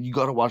me, well, you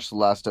got to watch the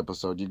last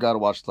episode. You got to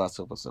watch the last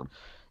episode.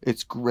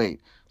 It's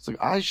great. It's like,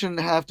 I shouldn't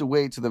have to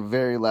wait to the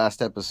very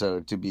last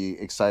episode to be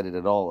excited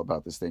at all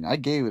about this thing. I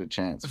gave it a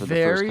chance for the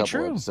first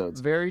couple episodes.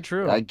 Very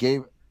true. I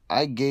gave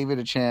it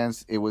a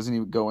chance. It wasn't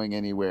even going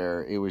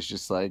anywhere. It was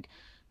just like,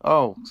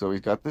 oh, so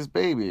he's got this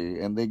baby,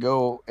 and they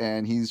go,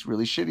 and he's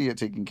really shitty at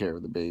taking care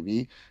of the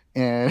baby,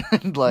 and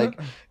like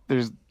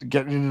there's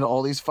getting into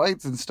all these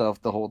fights and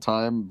stuff the whole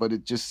time, but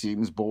it just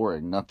seems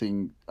boring.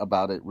 Nothing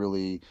about it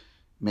really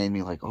made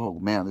me like, oh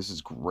man, this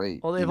is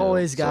great. Well, they've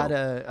always got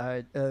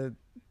a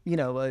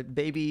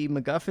baby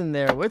MacGuffin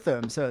there with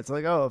them, so it's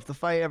like, oh, if the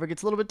fight ever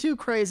gets a little bit too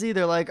crazy,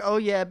 they're like, oh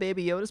yeah,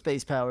 Baby Yoda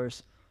space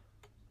powers,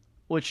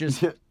 which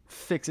just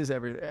fixes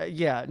everything.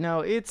 Yeah, no,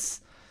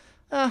 it's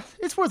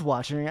worth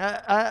watching.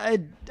 I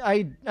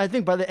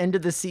think by the end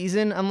of the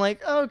season, I'm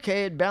like,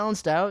 okay, it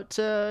balanced out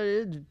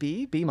to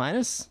B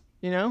minus,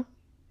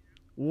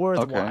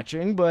 worth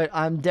watching, but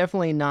I'm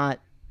definitely not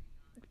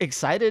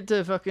excited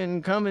to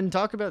fucking come and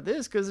talk about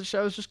this because the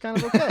show's just kind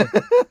of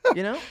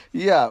okay,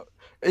 Yeah,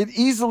 it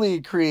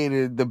easily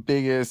created the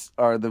biggest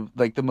or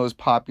the most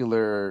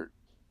popular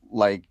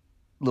like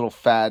little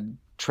fad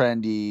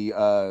trendy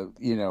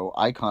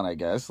icon, I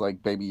guess.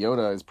 Like Baby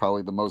Yoda is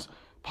probably the most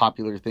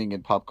popular thing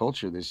in pop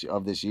culture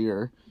this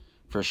year,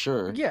 for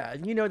sure. Yeah,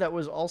 that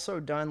was also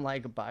done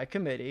like by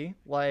committee,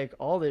 like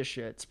all this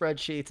shit,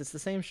 spreadsheets. It's the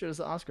same shit as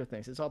the Oscar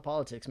things. It's all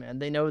politics, man.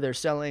 They know they're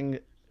selling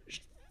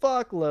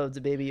fuckloads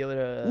of Baby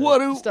Yoda.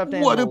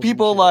 What do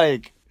people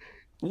like?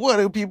 What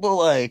do people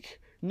like?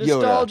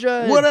 Nostalgia.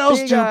 Yoda. What else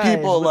big do eyes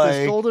people with like?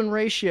 This golden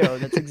ratio.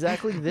 That's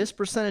exactly this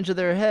percentage of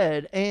their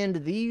head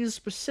and these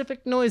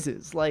specific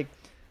noises. Like,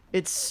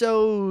 it's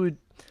so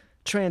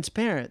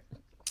transparent,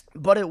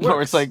 but it works.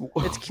 Or it's like,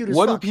 it's cute as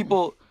what fuck.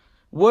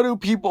 What do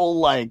people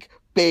like?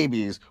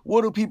 Babies.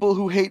 What do people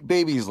who hate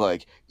babies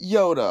like?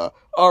 Yoda.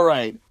 All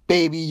right,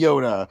 Baby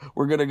Yoda.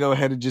 We're gonna go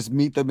ahead and just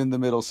meet them in the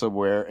middle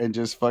somewhere and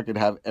just fucking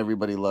have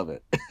everybody love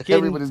it.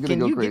 Everybody's gonna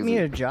go crazy. Can you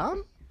get me a job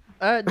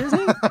at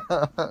Disney?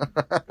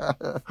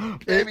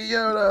 Baby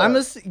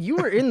Yoda. You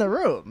were in the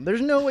room. There's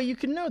no way you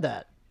can know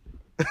that.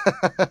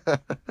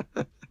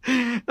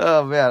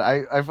 Oh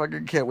man, I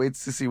fucking can't wait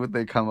to see what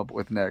they come up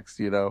with next.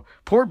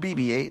 Poor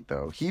BB-8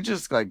 though. He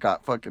just like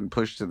got fucking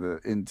pushed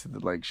into the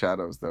like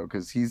shadows though,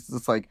 because he's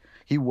just like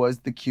he was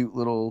the cute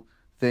little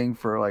thing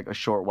for like a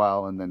short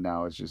while, and then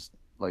now it's just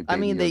like. I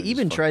mean, they Yoda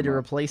even just tried to fucked him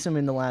up. replace him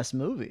in the last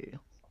movie,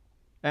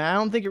 and I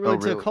don't think it really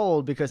took really?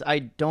 hold because I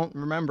don't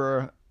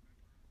remember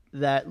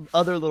that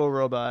other little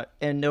robot,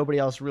 and nobody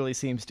else really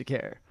seems to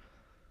care.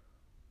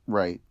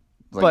 Right.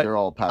 Like But they're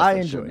all past I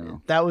that shit enjoyed it.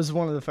 now. That was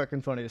one of the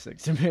fucking funniest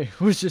things to me. It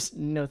was just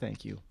no,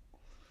 thank you.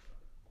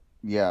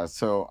 Yeah,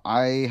 so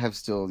I have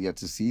still yet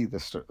to see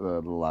the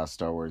last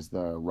Star Wars,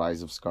 the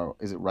Rise of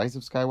Is it Rise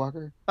of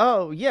Skywalker?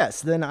 Oh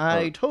yes, then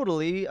I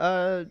totally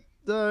there's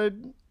a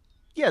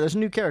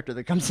new character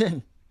that comes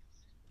in.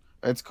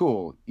 It's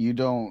cool. You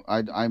don't.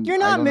 I'm. You're I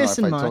not don't know if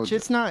missing I told much. you.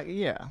 It's not.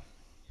 Yeah.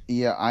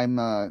 Yeah, I'm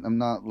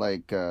not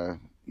like I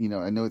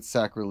know it's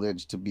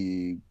sacrilege to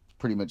be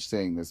pretty much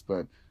saying this,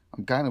 but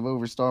I'm kind of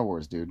over Star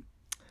Wars, dude.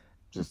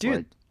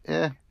 Dude.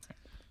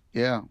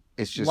 Yeah.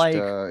 It's just Like,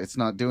 it's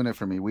not doing it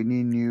for me. We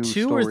need new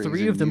 2 or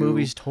 3 of the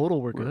movies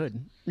total were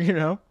good.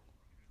 Yeah.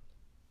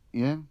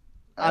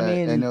 I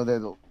mean, I know that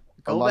a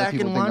Go lot of back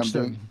people and think watch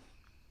I'm them.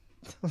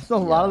 doing. A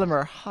lot of them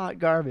are hot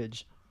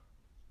garbage.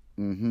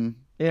 Mm-hmm.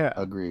 Yeah.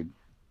 Agreed.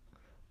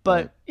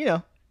 But you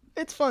know,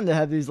 it's fun to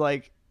have these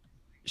like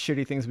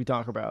shitty things we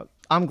talk about.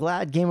 I'm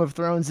glad Game of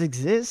Thrones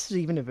exists,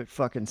 even if it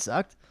fucking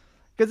sucked,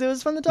 because it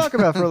was fun to talk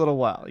about for a little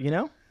while. You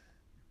know.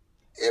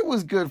 It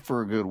was good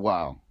for a good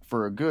while.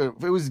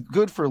 It was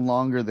good for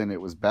longer than it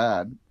was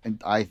bad,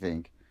 and I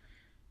think.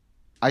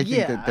 I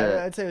think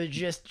I'd say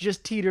it was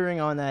just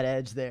teetering on that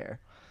edge there,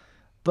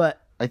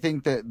 but I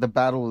think that the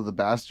Battle of the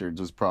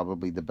Bastards was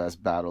probably the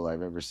best battle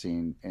I've ever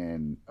seen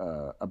in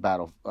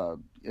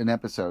an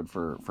episode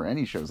for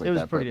any shows like that.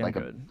 It was pretty damn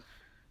damn good.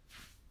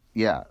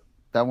 Yeah,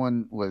 that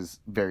one was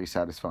very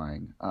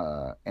satisfying.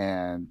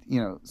 And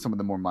you know, some of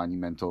the more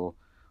monumental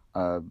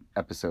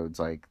episodes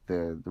like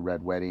the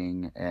Red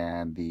Wedding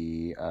and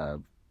the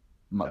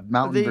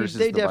Mountain versus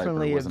they the Viper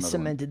definitely was have another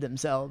cemented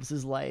themselves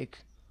as like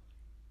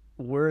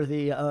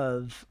worthy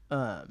of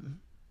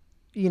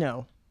you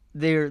know,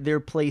 their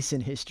place in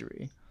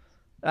history.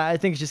 I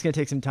think it's just gonna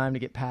take some time to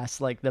get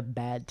past like the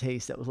bad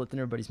taste that was left in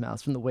everybody's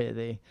mouths from the way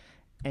they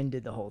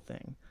ended the whole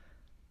thing.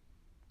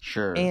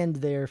 Sure. And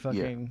they're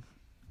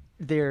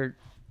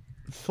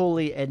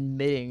fully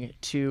admitting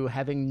to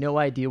having no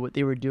idea what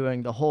they were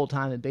doing the whole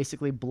time and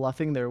basically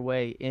bluffing their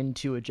way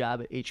into a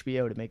job at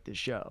HBO to make this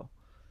show.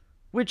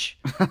 Which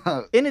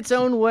in its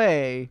own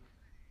way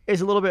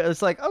is a little bit,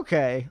 it's like,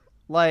 okay,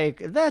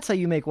 like that's how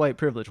you make white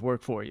privilege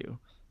work for you.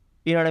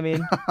 You know what I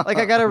mean? Like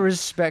I gotta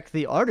respect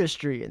the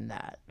artistry in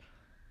that.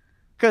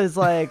 Cause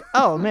like,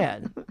 oh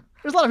man,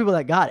 there's a lot of people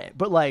that got it,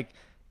 but like,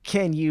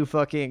 can you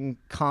fucking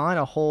con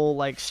a whole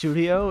like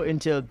studio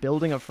into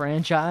building a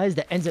franchise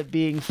that ends up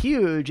being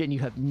huge and you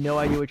have no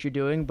idea what you're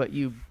doing, but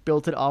you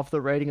built it off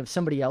the writing of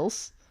somebody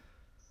else?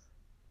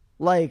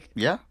 Like,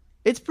 yeah,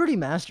 it's pretty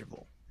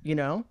masterful, you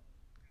know?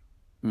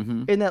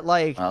 Mm-hmm. In that,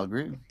 like, I'll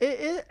agree.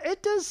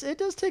 It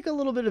does take a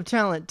little bit of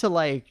talent to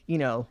like, you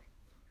know,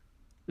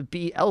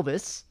 be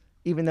Elvis,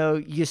 even though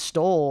you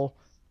stole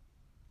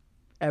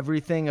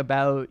everything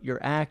about your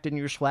act and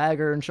your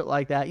swagger and shit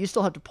like that. You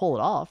still have to pull it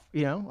off,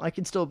 you know? I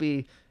can still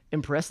be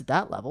impressed at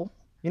that level.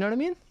 You know what I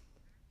mean?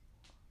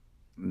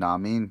 Nah, I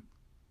mean,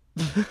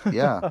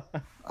 yeah.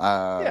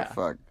 Yeah.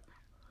 Fuck.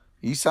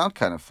 You sound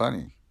kind of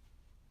funny.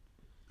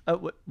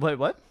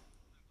 What?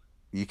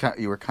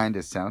 You were kind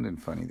of sounding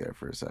funny there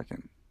for a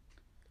second.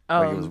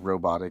 Like it was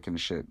robotic and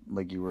shit.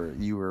 Like you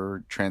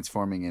were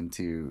transforming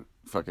into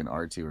fucking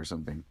R2 or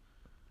something.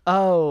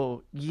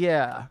 Oh,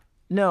 yeah.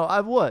 No,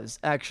 I was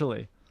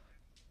actually.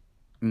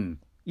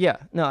 Yeah.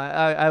 No,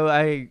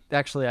 I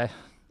actually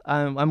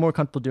I'm more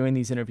comfortable doing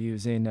these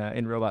interviews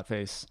in robot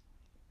face.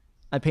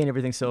 I paint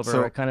everything silver.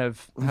 So- I kind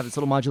of have this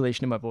little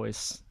modulation in my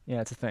voice.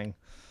 Yeah, it's a thing.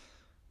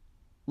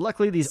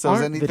 Luckily, these So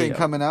is aren't anything video.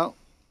 coming out?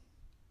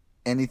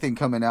 Anything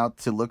coming out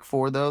to look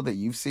for though that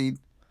you've seen?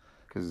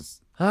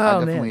 Because I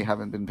definitely man.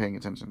 haven't been paying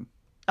attention.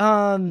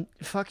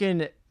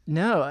 Fucking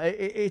no.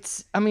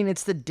 It's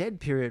the dead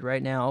period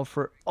right now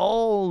for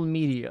all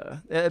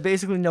media.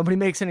 Basically, nobody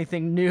makes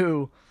anything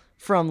new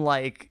from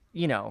like,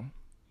 you know,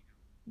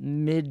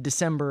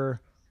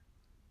 mid-December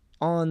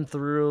on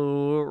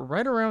through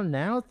right around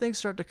now. Things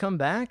start to come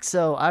back.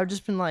 So I've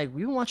just been like,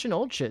 we've been watching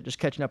old shit, just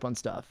catching up on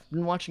stuff.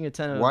 Been watching a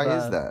ton of. Why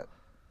is that?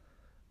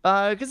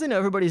 Because I know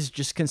everybody's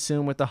just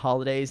consumed with the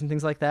holidays and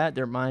things like that.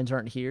 Their minds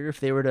aren't here.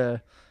 If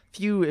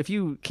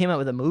you came out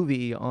with a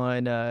movie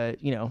on,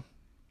 you know,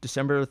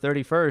 December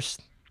 31st,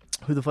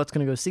 who the fuck's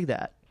gonna go see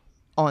that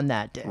on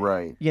that day?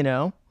 Right. You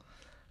know.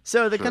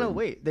 So they kind Sure. of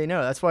wait. They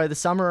know that's why the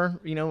summer,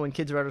 you know, when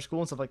kids are out of school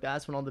and stuff like that,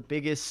 that's when all the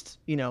biggest,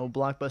 you know,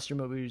 blockbuster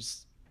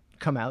movies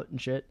come out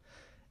and shit.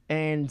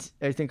 And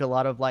I think a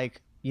lot of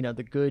like, you know,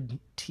 the good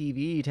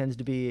TV tends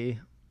to be,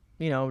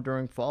 you know,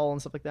 during fall and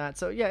stuff like that.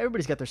 So yeah,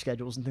 everybody's got their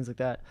schedules and things like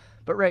that.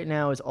 But right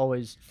now is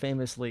always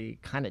famously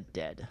kind of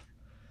dead.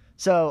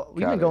 So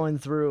we've Got been it. going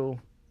through,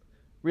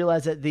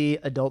 realize that the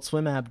Adult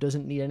Swim app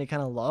doesn't need any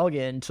kind of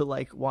login to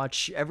like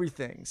watch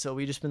everything. So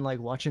we just been like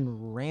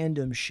watching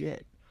random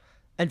shit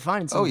and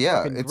finding some Oh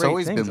yeah, fucking it's great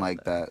always things been on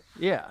like there. that.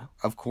 Yeah.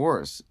 Of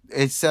course.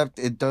 Except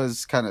it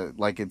does kind of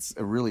like it's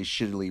a really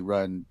shittily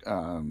run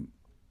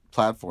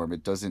platform.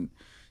 It doesn't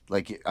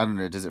like I don't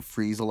know. Does it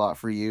freeze a lot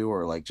for you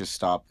or like just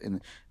stop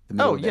in the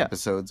middle Oh, of the yeah.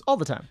 episodes? All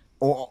the time.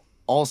 Or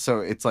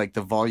also, it's like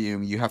the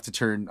volume you have to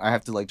turn. I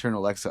have to like turn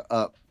Alexa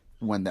up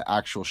when the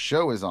actual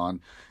show is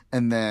on,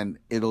 and then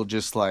it'll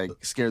just like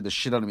scare the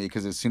shit out of me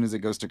because as soon as it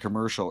goes to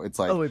commercial, it's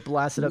like Oh, it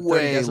blasted up 30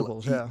 way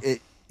decibels. Yeah.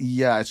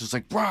 yeah, it's just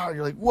like wow.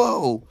 You're like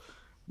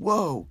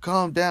whoa,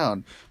 calm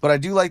down. But I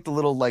do like the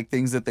little like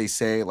things that they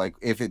say, like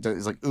if it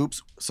does, like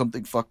oops,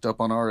 something fucked up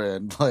on our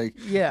end. Like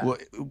Yeah. well,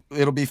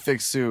 it'll be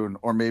fixed soon,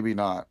 or maybe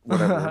not.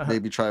 Whatever,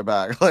 maybe try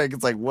back. Like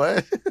it's like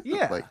what?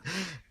 Yeah. like,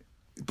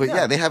 but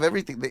yeah, they have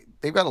everything.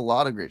 They've got a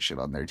lot of great shit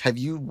on there. Have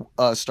you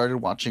started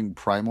watching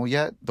Primal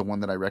yet? The one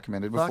that I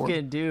recommended before.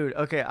 Fucking dude.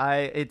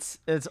 Okay, it's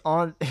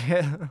on.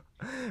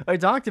 I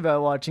talked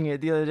about watching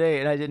it the other day,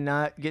 and I did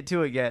not get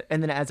to it yet.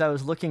 And then as I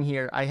was looking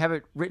here, I have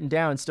it written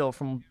down still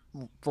from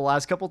the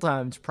last couple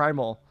times.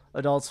 Primal,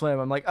 Adult Swim.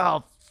 I'm like,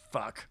 oh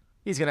fuck,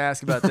 he's gonna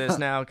ask about this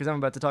now because I'm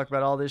about to talk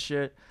about all this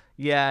shit.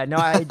 Yeah, no,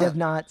 I have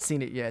not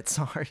seen it yet.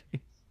 Sorry.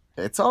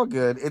 It's all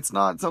good. It's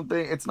not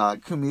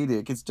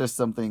comedic. It's just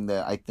something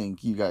that I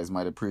think you guys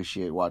might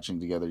appreciate watching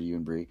together, you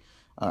and Bree,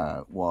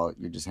 while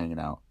you're just hanging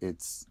out.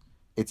 It's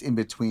in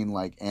between,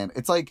 like, and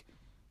it's like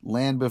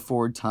Land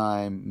Before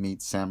Time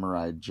meets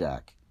Samurai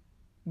Jack.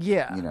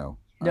 Yeah. You know.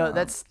 No,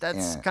 that's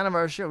kind of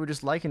our shit. We're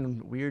just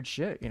liking weird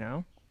shit, you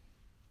know?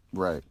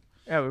 Right.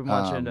 Yeah, we're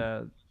watching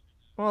a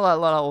lot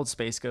of old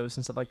Space Ghosts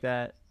and stuff like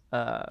that.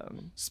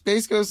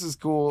 Space Ghost is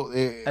cool.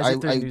 As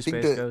if there's new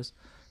Space Ghosts.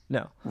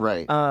 No.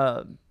 Right.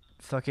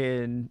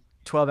 Fucking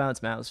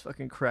 12-ounce mouse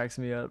fucking cracks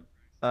me up.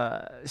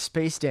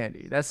 Space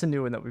Dandy. That's the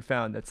new one that we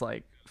found that's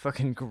like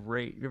fucking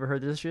great. You ever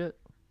heard this shit?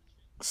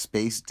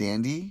 Space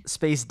Dandy?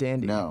 Space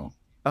Dandy. No.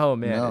 Oh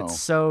man, No. it's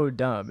so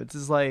dumb. It's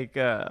just like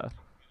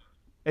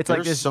it's There's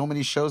like this. so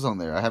many shows on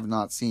there I have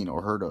not seen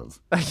or heard of.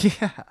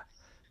 Yeah.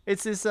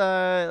 It's this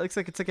it looks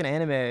like it's like an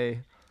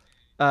anime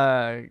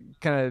kind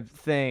of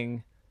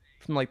thing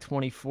from like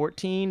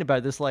 2014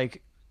 about this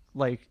like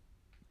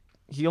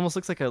he almost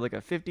looks like a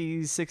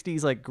 50s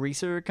 60s like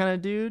greaser kind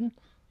of dude,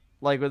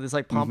 like with this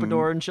like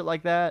pompadour and shit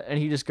like that, and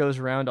he just goes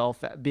around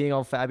being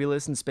all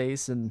fabulous in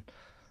space and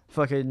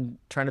fucking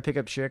trying to pick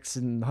up chicks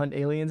and hunt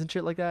aliens and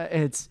shit like that.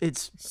 And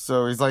it's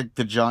So he's like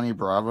the Johnny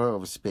Bravo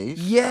of space?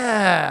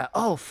 yeah.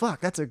 Oh fuck,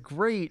 that's a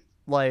great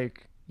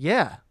like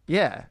yeah.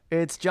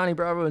 It's Johnny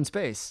Bravo in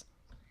space.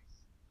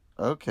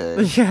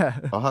 Okay. Yeah.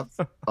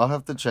 I'll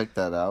have to check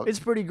that out. It's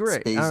pretty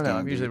great. Space I don't know. I'm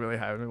Dandy. usually really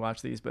high when we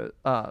watch these, but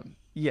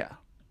yeah.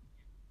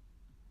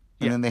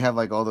 And then they have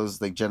like all those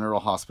like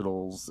general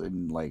hospitals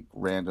and like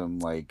random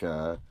like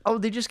Oh,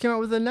 they just came out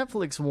with a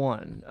Netflix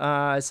one.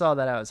 I saw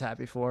that. I was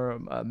happy for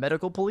 'em.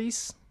 Medical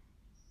Police.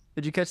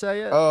 Did you catch that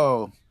yet?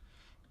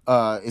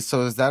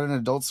 so is that an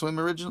Adult Swim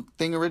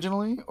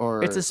originally,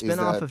 or It's a is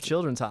spin-off that of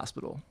Children's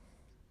Hospital.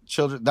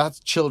 That's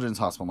Children's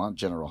Hospital, not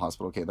General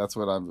Hospital. Okay, that's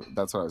what I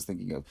was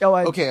thinking of. Oh,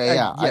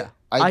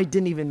 I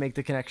didn't even make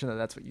the connection that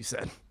that's what you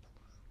said.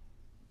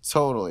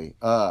 Totally.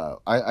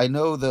 I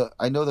know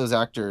those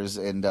actors,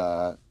 and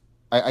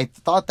I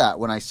thought that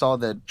when I saw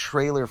the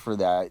trailer for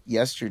that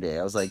yesterday,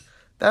 I was like,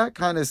 that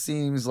kind of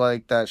seems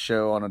like that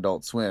show on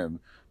Adult Swim,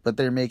 but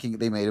they made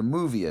a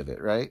movie of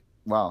it, right?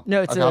 Wow.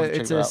 No, it's I'll have to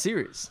check it's it a out.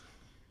 series.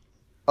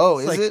 Oh,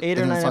 It's is like it? 8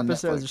 or And 9 it's on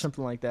episodes Netflix. or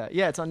something like that.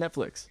 Yeah, it's on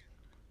Netflix.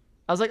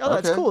 I was like, oh,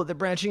 that's Okay. cool. They're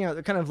branching out.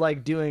 They're kind of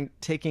like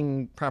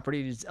taking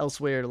properties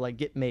elsewhere to like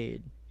get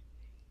made.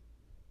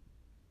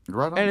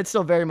 Right on. And it's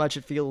still very much,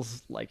 it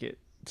feels like it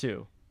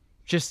too.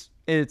 Just,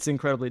 it's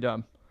incredibly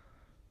dumb.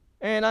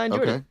 And I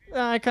enjoyed Okay. it.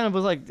 I kind of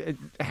was like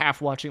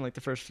half watching like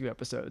the first few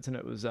episodes, and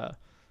it was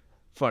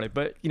funny.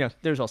 But, you know,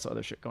 there's also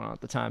other shit going on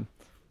at the time.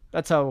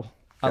 That's how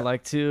I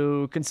like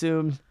to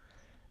consume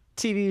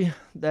TV.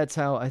 That's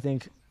how I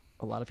think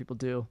a lot of people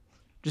do.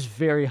 Just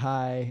very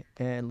high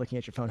and looking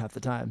at your phone half the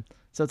time.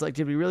 So it's like,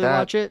 did we really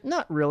watch it?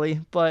 Not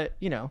really, but,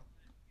 you know,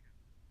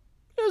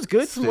 it was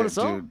good from what I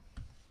saw. Dude,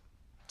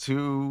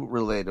 too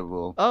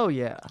relatable. Oh,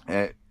 yeah.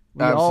 We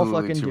We all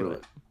fucking do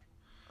it.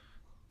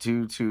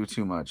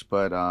 Too much.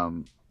 But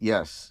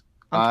yes.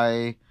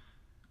 Go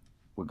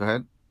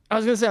ahead. I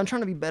was going to say, I'm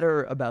trying to be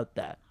better about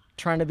that.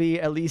 Trying to be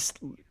at least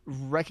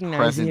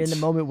recognizing it in the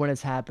Present. moment when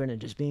it's happened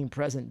and just being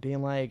present,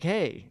 being like,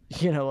 hey,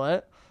 you know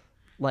what?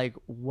 Like,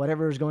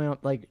 whatever is going on,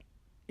 like,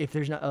 if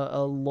there's not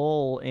a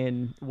lull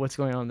in what's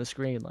going on the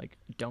screen, like,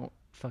 don't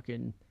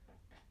fucking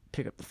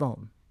pick up the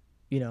phone,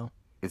 you know?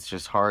 It's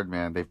just hard,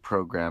 man. They've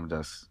programmed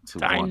us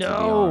to I want to be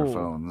on know. our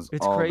phones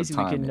It's all crazy the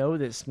we time. can know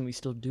this and we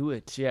still do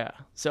it. Yeah.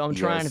 So I'm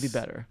trying to be Yes.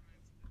 better.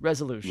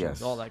 Resolutions,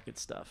 Yes. all that good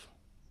stuff.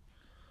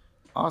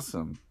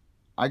 Awesome.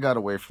 I got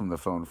away from the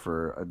phone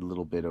for a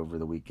little bit over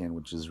the weekend,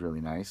 which is really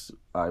nice.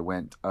 I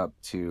went up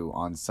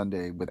on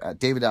Sunday with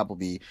David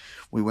Appleby.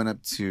 We went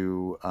up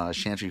to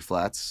Chantry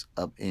Flats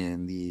up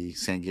in the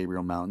San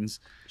Gabriel Mountains.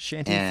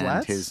 Shanty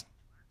And Flats?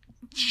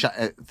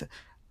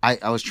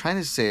 I was trying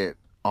to say it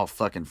all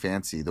fucking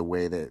fancy the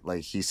way that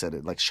like he said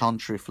it, like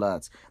Chantry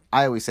Flats.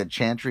 I always said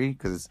Chantry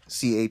because it's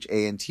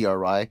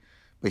Chantry,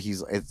 but he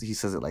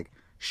says it like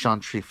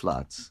Chantry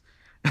Flats.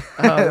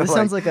 Oh, this Like,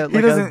 sounds like a he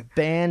doesn't-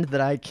 band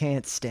that I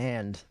can't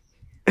stand.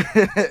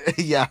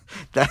 Yeah,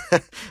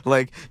 that,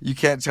 like you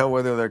can't tell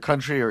whether they're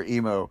country or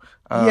emo.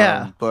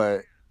 Yeah.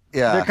 But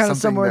yeah, They're kind of something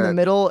somewhere in the that-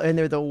 middle, and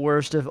they're the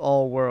worst of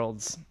all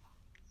worlds.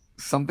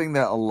 Something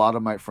that a lot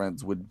of my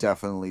friends would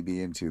definitely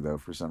be into, though,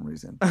 for some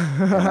reason,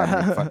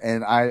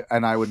 and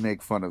I would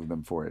make fun of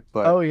them for it.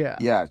 But Oh,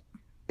 yeah.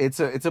 it's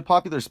a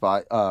popular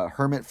spot.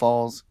 Hermit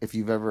Falls, if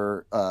you've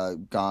ever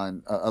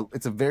gone,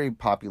 it's a very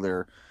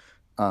popular.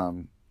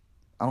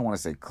 I don't want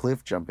to say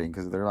cliff jumping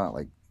because they're not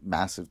like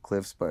massive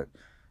cliffs, but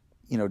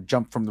you know,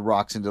 jump from the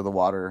rocks into the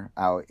water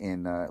out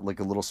in like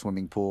a little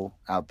swimming pool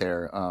out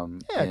there.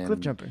 Yeah, cliff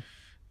and- jumping.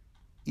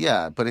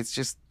 Yeah, but it's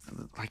just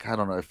like, I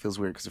don't know, it feels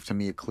weird because to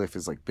me a cliff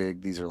is like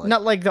big. These are like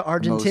Not like the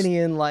most-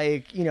 Argentinian,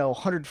 like, you know,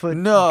 100-foot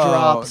no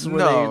drops where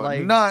no they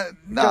like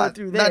not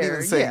through not there.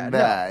 even saying Yeah, no.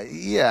 that.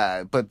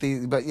 Yeah, but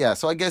yeah.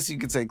 So I guess you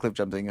could say cliff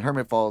jumping.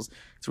 Hermit Falls,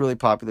 it's a really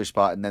popular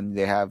spot, and then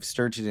they have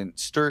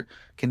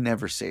can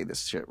never say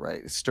this shit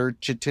right.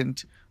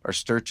 Sturtevant or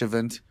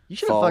Sturtevant. You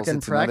should have Falls. fucking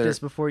It's another-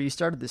 practiced before you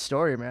started the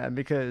story, man,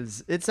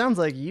 because it sounds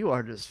like you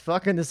are just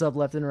fucking this up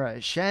left and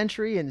right.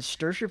 Chantry and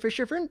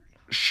Sturshefisherfriend?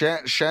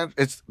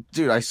 It's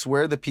dude. I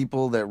swear the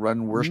people that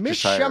run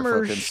Worcestershire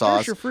fucking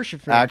sauce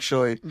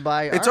actually.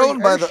 By It's Ari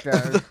owned by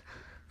Erster.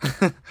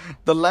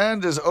 the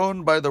land is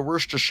owned by the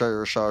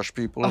Worcestershire sauce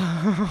people.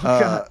 Oh,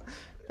 God.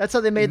 That's how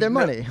they made their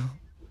money.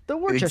 The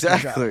Worcestershire.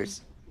 Exactly.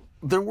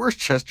 The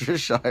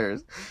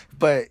Worcestershires,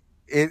 but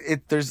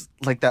it there's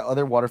like that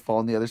other waterfall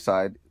on the other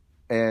side,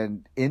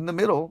 and in the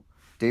middle,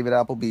 David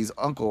Appleby's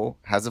uncle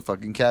has a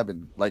fucking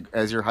cabin. Like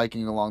as you're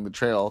hiking along the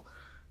trail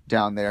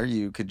down there,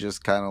 you could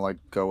just kind of like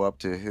go up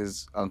to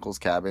his uncle's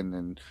cabin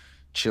and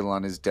chill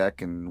on his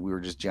deck, and we were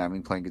just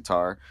jamming, playing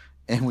guitar,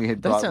 and we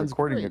had That brought sounds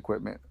recording great.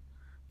 equipment.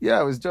 Yeah,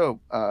 it was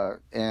dope.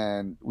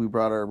 And we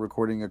brought our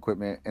recording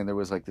equipment, and there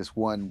was like this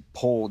one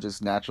pole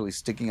just naturally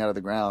sticking out of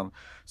the ground.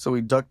 So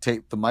we duct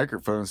taped the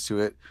microphones to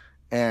it,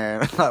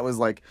 and I was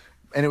like,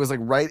 and it was like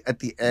right at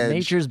the edge,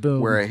 Nature's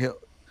boom. where a hill.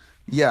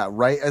 Yeah,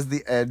 right as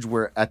the edge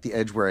where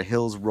a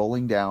hill's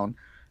rolling down,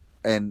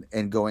 and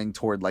going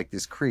toward like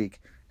this creek.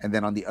 And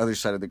then on the other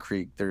side of the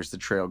creek, there's the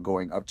trail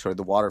going up toward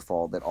the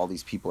waterfall that all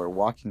these people are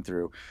walking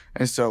through.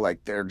 And so,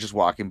 like, they're just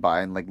walking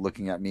by and, like,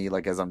 looking at me,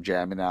 like, as I'm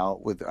jamming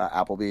out with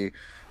Appleby.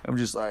 I'm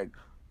just like,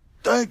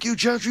 thank you,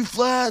 Chantry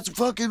Flats.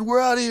 Fucking, we're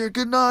out of here.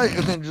 Good night.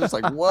 And then just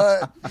like,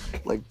 what?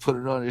 Like, put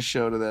it on a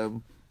show to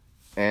them.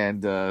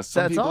 And some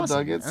That's people awesome,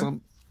 dug it. man.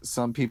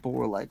 Some people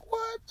were like,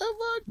 what the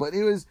fuck? But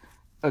it was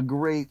a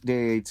great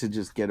day to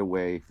just get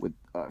away with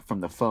from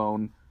the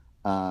phone.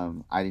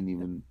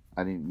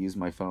 I didn't use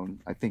my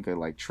phone. I think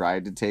I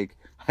tried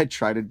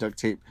to duct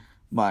tape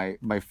my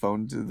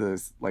phone to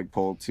this like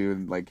pole too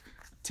and like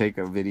take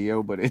a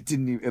video, but it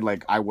didn't even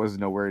I was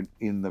nowhere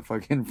in the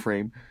fucking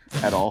frame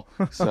at all.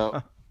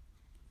 So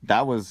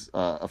that was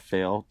a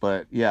fail,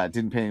 but yeah,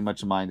 didn't pay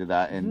much mind to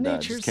that and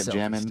Nature's just kept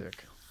jamming.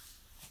 selfie-stick.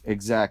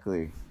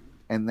 Exactly.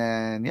 And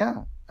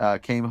then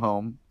came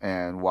home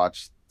and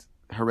watched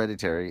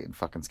Hereditary and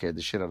fucking scared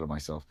the shit out of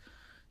myself.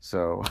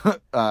 So,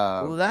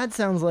 Well, that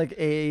sounds like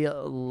a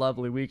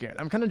lovely weekend.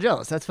 I'm kind of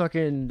jealous. That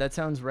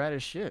sounds rad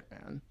as shit,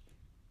 man.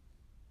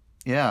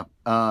 yeah.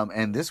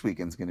 And this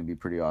weekend's going to be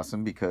pretty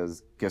awesome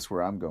because guess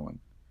where I'm going?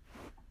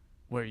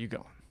 Where are you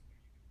going?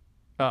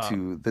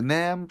 To the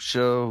NAMM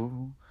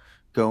show.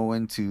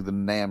 Going to the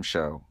NAMM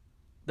show.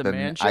 The the-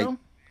 Man I- Show?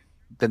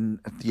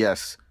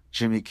 Yes,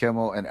 Jimmy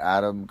Kimmel and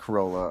Adam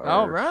Carolla are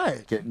All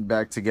right. getting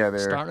back together.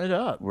 Starting it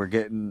up. We're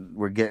getting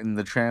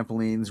the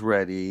trampolines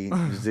ready,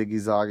 ziggy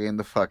zagging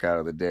the fuck out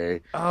of the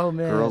day. Oh,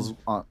 man. Girls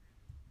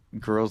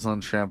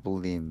on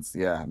trampolines.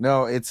 Yeah,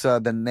 no, it's the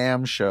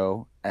NAMM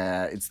show.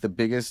 It's the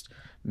biggest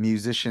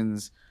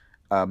musicians,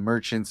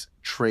 merchants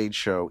trade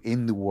show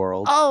in the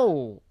world.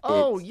 Oh,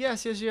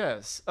 It's-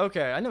 yes.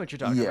 Okay, I know what you're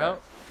talking Yeah.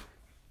 about.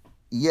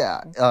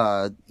 Yeah,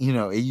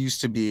 it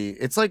used to be.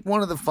 It's like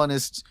one of the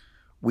funnest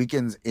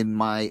weekends in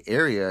my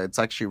area. It's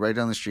actually right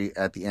down the street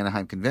at the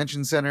Anaheim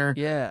Convention Center.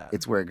 Yeah.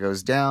 It's where it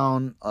goes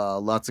down.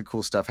 Lots of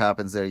cool stuff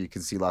happens there. You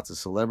can see lots of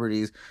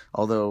celebrities,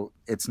 although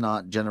it's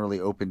not generally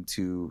open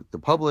to the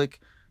public.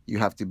 You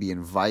have to be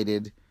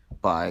invited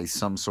by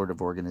some sort of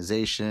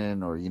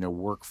organization or,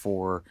 work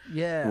for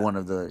Yeah. one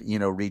of the,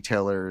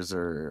 retailers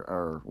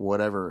or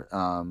whatever.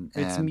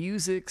 It's And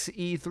Music's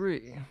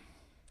E3.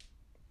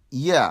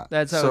 yeah.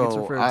 That's how it gets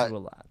referred to a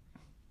lot.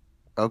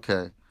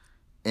 Okay.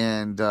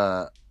 And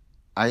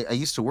I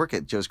used to work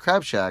at Joe's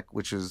Crab Shack,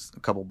 which was a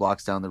couple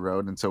blocks down the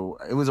road. And so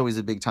it was always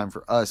a big time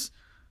for us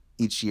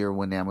each year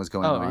when NAMM was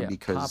going Oh, on yeah,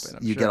 because poppin',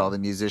 I'm you sure. get all the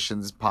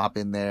musicians pop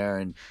in there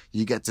and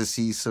you get to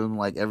see some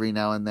every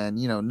now and then,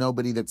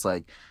 nobody that's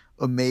like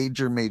a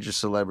major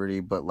celebrity,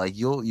 but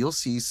you'll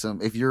see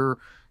some, if you're,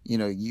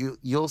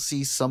 you'll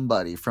see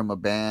somebody from a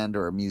band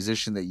or a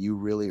musician that you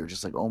really are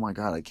just like, oh my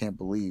God, I can't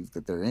believe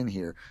that they're in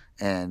here.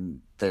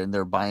 And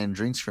they're buying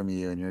drinks from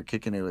you and you're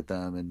kicking it with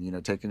them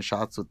and, taking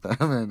shots with them.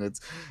 And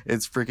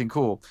it's freaking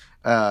cool.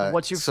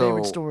 What's your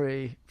favorite so-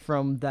 story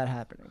from that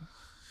happening?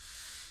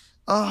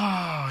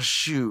 Oh,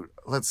 shoot.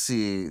 Let's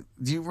see.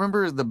 Do you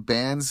remember the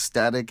band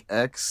Static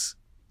X?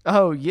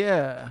 Oh,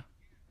 yeah.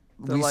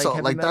 The, We saw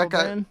heavy metal that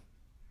guy. band?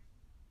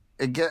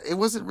 It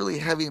wasn't really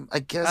heavy. I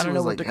guess I don't it know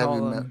was what to heavy call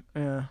metal. them.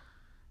 Yeah.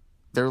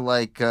 They're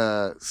like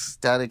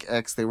Static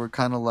X. They were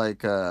kind of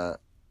like, or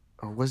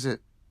was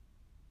it?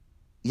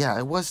 Yeah,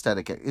 it was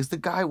Static X. It's the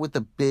guy with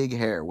the big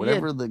hair.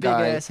 Whatever Yeah, the big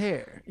guy. ass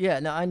hair. Yeah,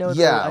 no, I know.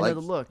 Yeah, I know like- the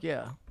look.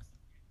 Yeah.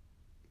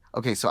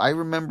 Okay, so I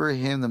remember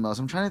him the most.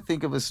 I'm trying to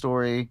think of a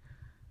story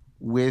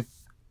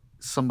with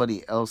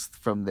somebody else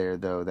from there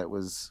though. That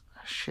was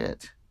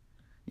shit.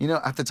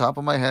 At the top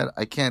of my head,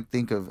 I can't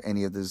think of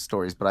any of those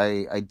stories. But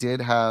I did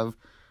have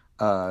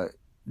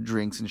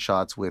drinks and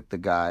shots with the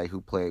guy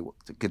who played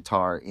the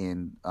guitar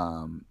in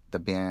the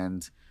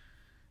band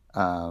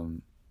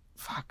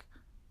Fuck.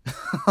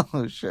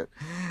 Oh shit.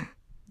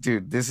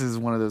 Dude, this is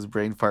one of those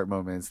brain fart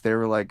moments. They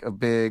were like a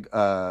big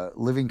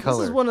Living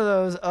Color. This is one of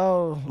those.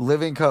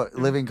 Living Color.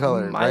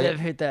 Might right? have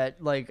hit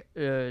that like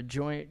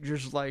joint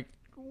just like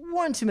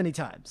one too many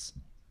times.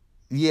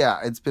 Yeah,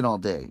 it's been all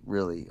day,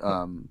 really,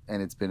 and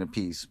it's been a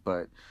piece.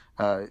 But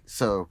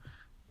so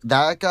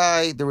that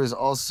guy, there was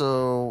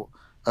also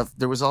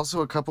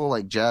a couple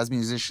like jazz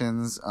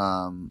musicians.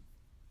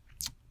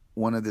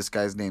 One of this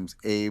guy's name's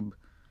Abe.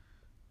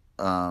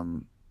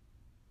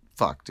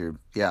 Fuck, dude.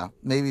 Yeah,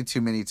 maybe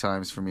too many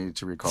times for me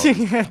to recall.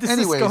 This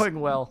Anyways, is going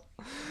well.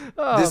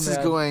 this is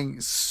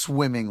going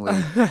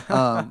swimmingly.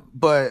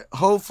 But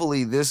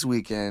hopefully this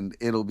weekend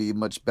it'll be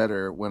much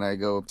better when I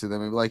go up to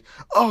them and be like,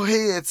 "Oh,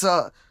 hey, it's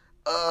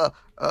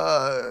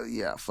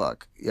yeah,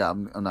 fuck. Yeah,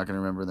 I'm not gonna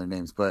remember their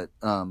names, but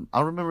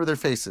I'll remember their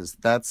faces.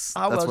 That's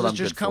what I'm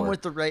just good come for.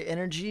 with the right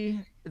energy,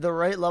 the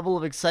right level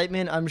of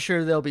excitement. I'm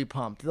sure they'll be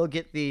pumped. They'll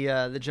get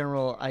the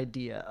general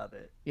idea of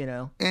it, you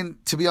know?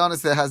 And to be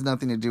honest, that has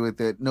nothing to do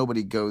with it.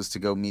 Nobody goes to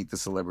go meet the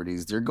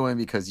celebrities. They're going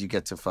because you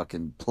get to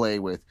fucking play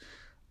with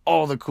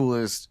all the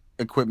coolest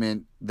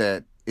equipment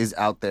that is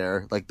out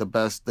there, like the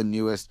best, the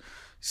newest,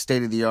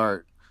 state of the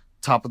art,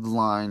 top of the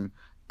line,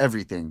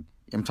 everything.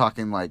 I'm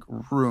talking like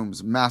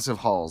rooms, massive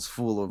halls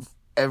full of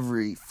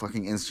every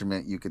fucking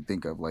instrument you could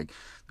think of. Like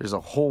there's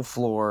a whole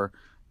floor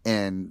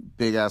and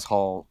big ass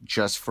hall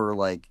just for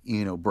like,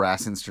 you know,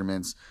 brass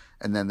instruments.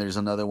 And then there's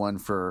another one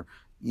for,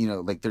 you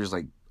know, like there's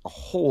like a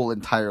whole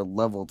entire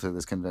level to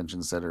this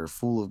convention center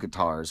full of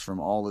guitars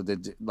from all of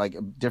the, like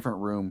a different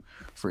room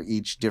for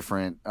each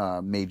different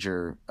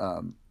major,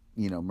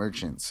 you know,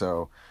 merchant.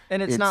 So,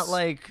 And it's not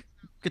like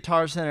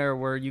Guitar Center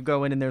where you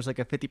go in and there's like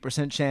a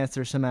 50% chance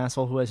there's some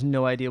asshole who has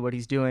no idea what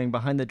he's doing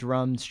behind the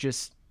drums,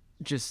 just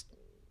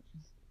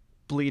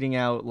bleeding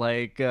out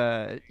like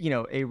you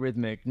know,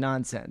 arrhythmic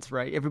nonsense,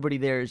 right? Everybody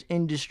there is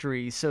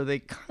industry, so they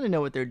kind of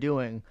know what they're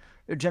doing.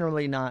 They're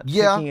generally not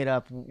picking it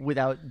up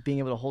without being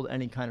able to hold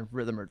any kind of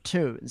rhythm or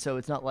tune. So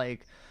it's not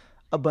like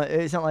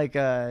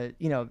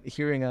you know,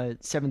 hearing a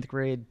 7th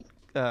grade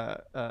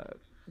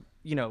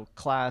you know,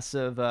 class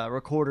of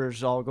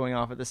recorders all going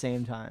off at the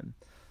same time.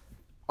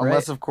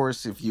 Unless, of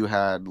course, if you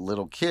had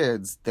little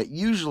kids that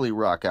usually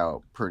rock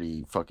out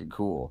pretty fucking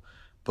cool.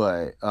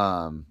 But,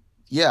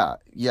 yeah,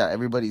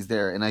 everybody's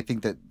there. And I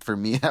think that for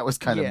me, that was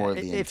kind of more of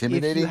the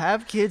intimidating. If you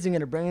have kids and going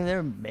to bring them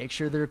there, make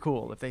sure they're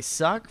cool. If they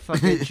suck,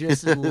 fucking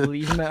just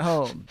leave them at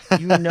home.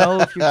 You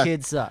know if your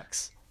kid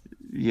sucks.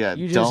 Yeah,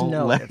 you just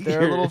know. If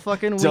they're a little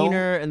fucking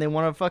wiener and they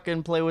want to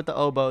fucking play with the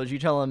oboes, you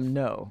tell them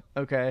no,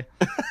 okay?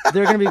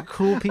 They're going to be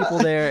cool people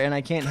there, and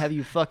I can't have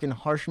you fucking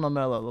harsh my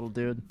mellow, little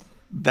dude.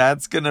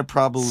 That's gonna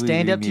probably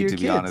stand up be to your me, to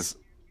kids. be honest.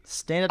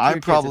 Stand up to your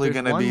kids. I'm probably If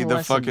there's gonna be one the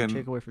lesson you fucking.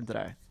 take away from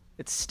today.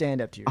 It's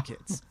stand up to your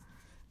kids.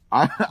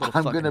 I'm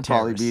fucking gonna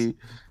probably terrorists.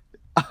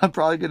 I'm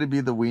probably gonna be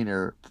the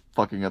wiener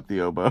fucking up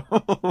the oboe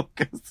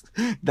because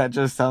that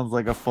just sounds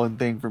like a fun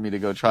thing for me to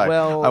go try.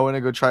 Well, I want to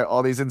go try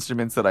all these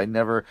instruments that I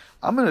never.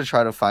 I'm gonna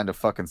try to find a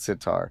fucking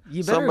sitar.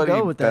 You better Somebody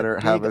go with better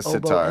that have big a oboe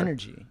sitar.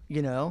 energy,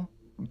 you know,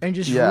 and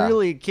just Yeah.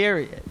 really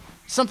carry it.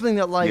 Something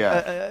that like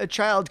a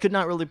child could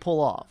not really pull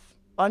off.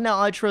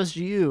 Now I trust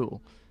you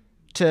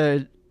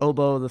to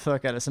oboe the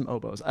fuck out of some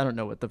oboes. I don't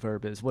know what the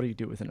verb is. What do you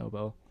do with an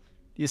oboe?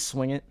 Do you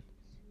swing it?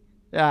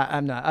 Yeah,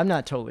 I'm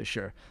not totally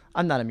sure.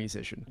 I'm not a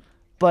musician,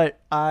 but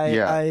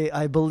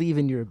I believe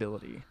in your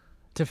ability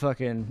to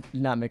fucking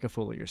not make a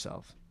fool of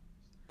yourself,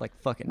 like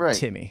fucking Right.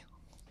 Timmy.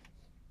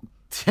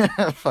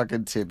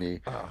 Fucking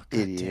Timmy, Oh, God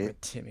idiot. damn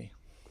it, Timmy.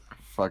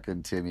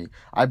 Fucking Timmy.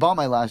 I bought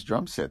my last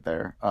drum set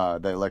there,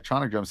 the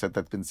electronic drum set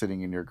that's been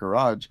sitting in your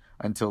garage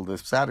until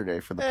this Saturday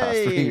for the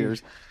past 3 Hey.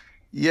 years.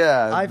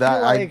 Yeah, I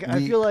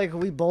feel like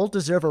we both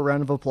deserve a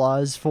round of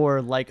applause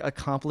for like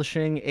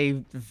accomplishing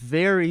a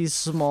very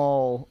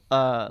small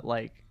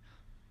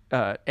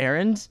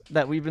errand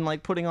that we've been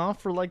like putting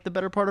off for like the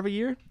better part of a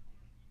year.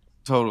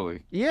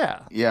 totally.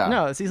 Yeah. Yeah.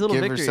 No, it's these little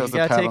Give victories. You yourselves a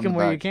gotta pat take on them the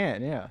where you back.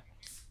 can. Yeah.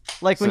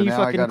 Like So when you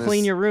now I fucking gotta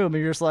clean your room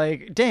and you're just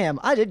like, damn,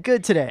 I did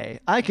good today.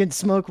 I can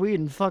smoke weed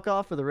and fuck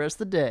off for the rest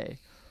of the day.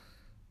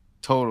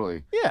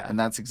 Totally. Yeah. And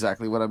that's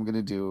exactly what I'm going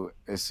to do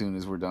as soon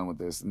as we're done with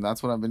this. And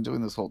that's what I've been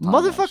doing this whole time.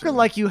 Motherfucker, actually.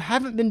 like you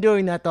haven't been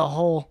doing that the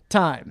whole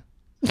time.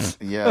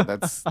 Yeah,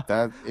 that's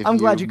that. If I'm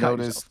glad you you've caught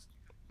noticed.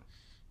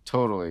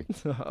 Totally.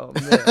 Oh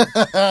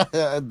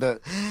man.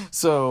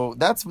 So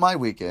that's my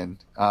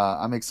weekend.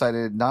 I'm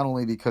excited not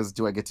only because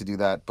do I get to do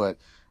that, but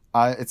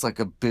it's like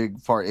a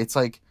big part. It's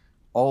like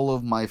all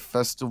of my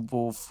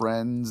festival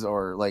friends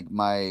or like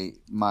my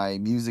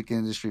music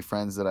industry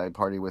friends that I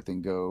party with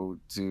and go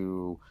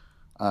to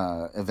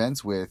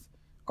events with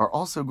are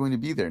also going to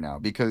be there now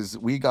because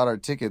we got our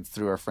tickets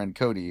through our friend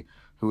Cody,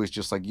 who is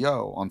just like,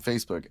 yo, on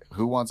Facebook,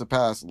 who wants a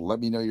pass? Let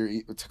me know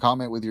to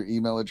comment with your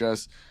email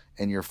address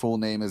and your full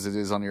name as it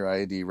is on your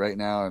ID right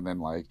now. And then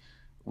like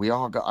we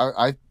all got,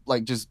 I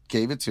like just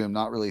gave it to him,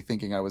 not really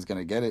thinking I was going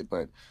to get it,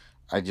 but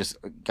I just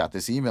got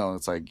this email and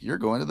it's like, you're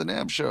going to the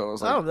NAMM show. I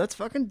was like, Oh, that's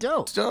fucking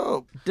dope.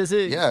 dope. Does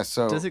it? Yeah.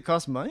 So Does it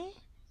cost money?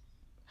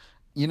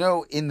 You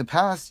know, in the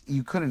past,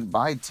 you couldn't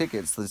buy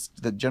tickets.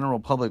 The general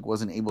public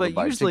wasn't able to But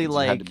buy usually, tickets.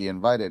 You had to like, be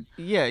invited.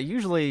 yeah,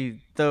 usually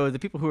though the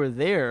people who are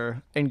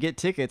there and get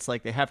tickets,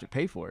 like they have to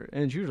pay for it,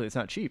 and it's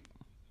not cheap.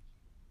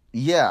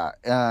 Yeah,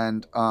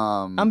 and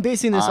I'm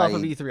basing this off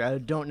of I E3. I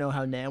don't know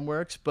how NAMM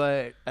works,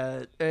 but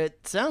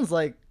it sounds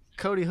like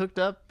Cody hooked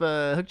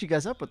you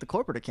guys up with the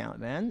corporate account,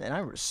 man, and I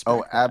respect.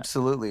 oh, that.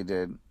 absolutely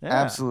did, Yeah.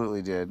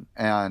 absolutely did,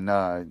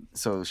 and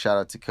so shout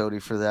out to Cody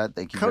for that.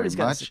 Thank you Cody's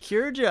very got a much.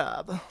 secure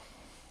job.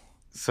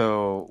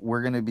 So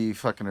we're gonna be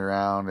fucking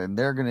around, and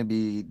they're gonna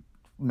be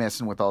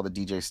messing with all the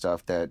DJ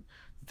stuff that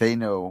they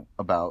know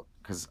about,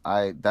 because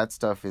that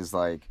stuff is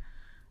like,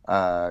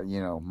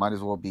 might as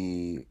well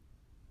be,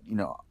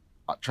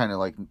 trying to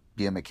like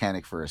be a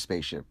mechanic for a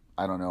spaceship.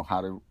 I don't know how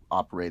to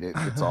operate it.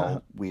 It's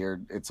all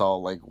weird. It's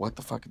all like, what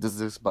the fuck does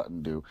this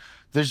button do?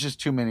 There's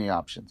just too many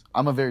options.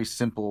 I'm a very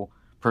simple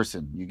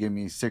person. You give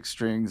me 6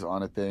 strings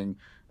on a thing,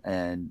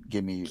 and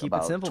give me Keep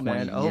about it simple,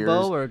 20 man. years.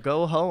 Oboe or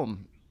go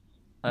home.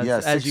 Yeah,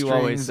 As 6 you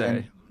always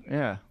strings say.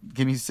 Yeah.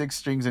 Give me 6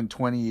 strings in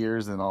 20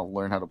 years, and I'll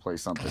learn how to play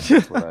something.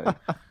 That's what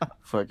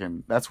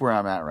that's where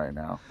I'm at right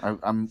now.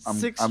 I'm 6 I'm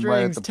strings,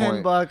 right at the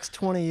 $10, point.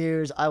 20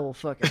 years. I will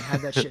fucking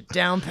have that shit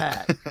down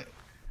pat.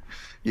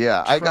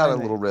 Yeah, I got Try a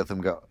me. little rhythm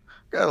go.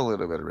 Got a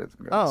little bit of rhythm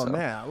going. Oh so,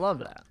 man, I love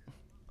that.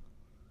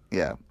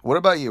 Yeah. What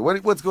about you?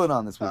 What's going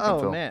on this weekend, Oh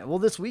Phil? man, well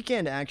this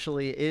weekend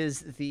actually is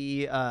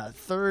the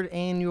 3rd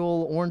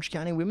annual Orange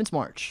County Women's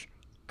March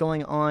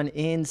going on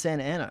in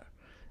Santa Ana.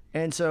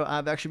 And so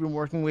I've actually been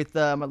working with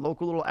my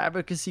local little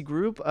advocacy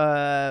group,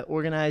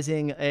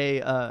 organizing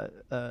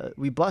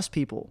we bus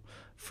people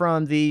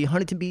from the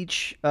Huntington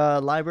Beach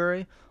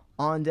Library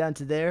on down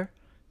to there,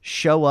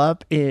 show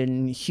up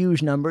in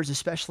huge numbers,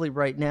 especially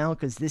right now,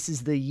 because this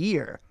is the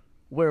year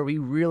where we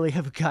really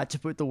have got to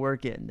put the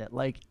work in, that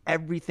like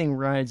everything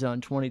rides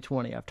on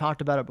 2020. I've talked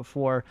about it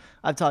before.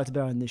 I've talked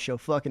about it on this show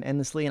fucking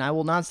endlessly, and I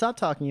will not stop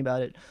talking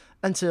about it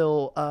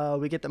until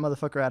we get the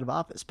motherfucker out of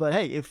office. But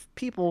hey, if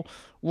people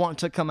want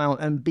to come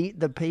out and beat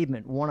the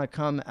pavement, want to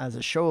come as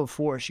a show of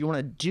force, you want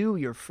to do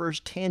your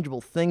first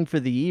tangible thing for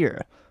the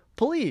year,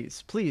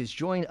 please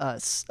join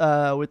us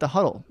with the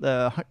Huddle,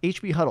 the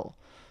HB Huddle.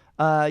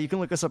 You can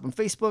look us up on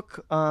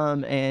Facebook,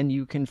 and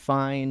you can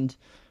find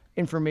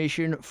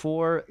information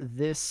for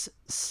this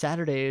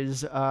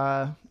Saturday's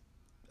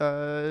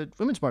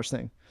Women's March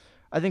thing.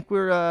 I think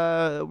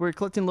we're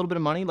collecting a little bit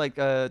of money, like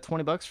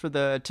 $20 for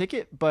the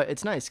ticket, but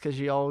it's nice because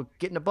you all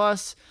get in a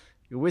bus,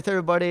 you're with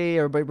everybody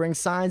brings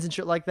signs and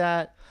shit like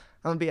that.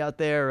 I'm gonna be out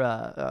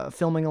there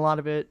filming a lot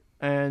of it,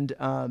 and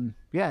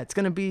it's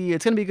gonna be a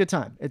good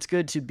time. It's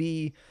good to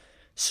be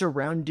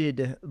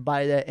surrounded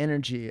by that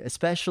energy,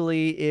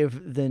 especially if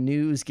the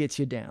news gets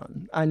you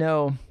down. I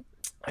know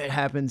it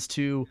happens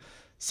to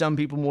some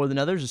people more than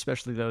others,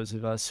 especially those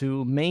of us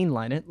who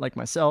mainline it, like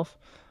myself.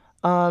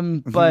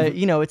 But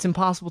it's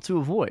impossible to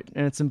avoid,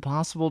 and it's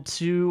impossible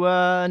to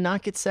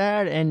not get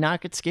sad and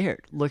not get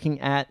scared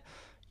looking at,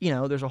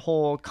 there's a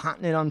whole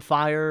continent on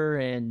fire,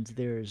 and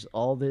there's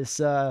all this,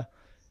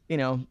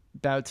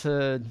 about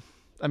to,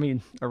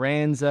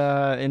 Iran's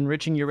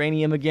enriching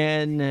uranium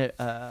again.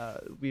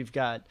 We've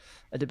got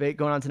a debate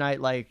going on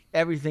tonight. Like,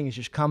 everything is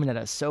just coming at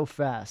us so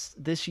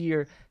fast. This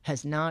year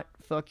has not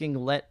fucking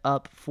let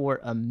up for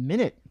a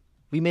minute.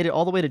 We made it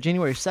all the way to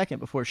January 2nd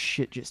before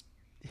shit just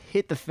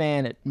hit the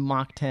fan at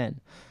Mach 10.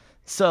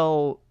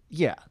 So,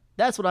 yeah,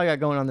 that's what I got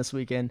going on this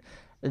weekend.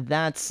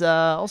 That's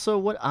also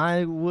what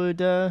I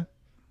would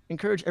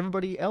encourage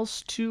everybody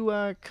else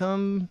to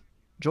come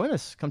join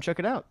us. Come check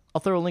it out.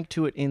 I'll throw a link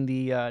to it in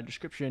the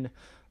description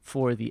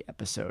for the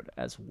episode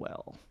as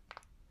well.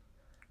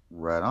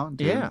 Right on,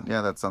 dude. Yeah.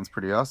 Yeah, that sounds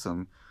pretty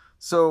awesome.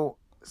 So,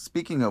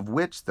 speaking of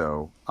which,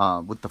 though,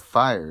 with the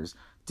fires,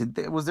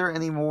 was there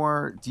any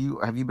more?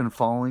 Have you been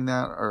following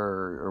that,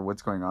 or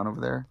what's going on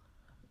over there?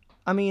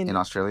 In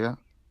Australia?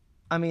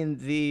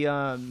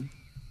 The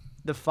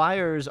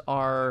fires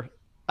are,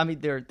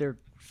 they're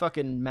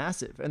fucking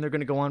massive, and they're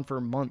going to go on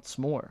for months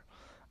more.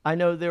 I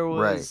know there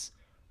was,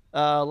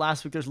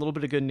 last week there's a little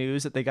bit of good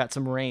news that they got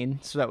some rain,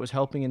 so that was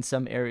helping in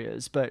some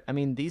areas. But,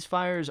 these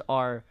fires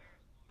are,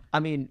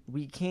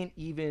 we can't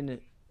even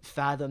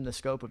fathom the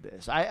scope of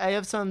this. I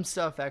have some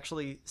stuff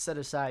actually set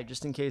aside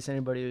just in case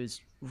anybody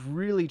is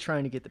really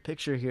trying to get the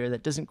picture here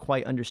that doesn't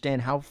quite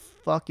understand how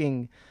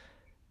fucking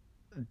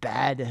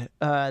bad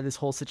this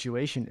whole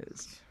situation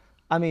is.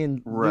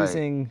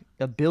 Losing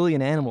 1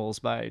 billion animals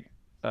by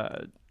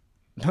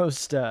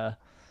most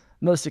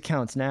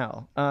accounts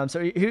now.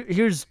 So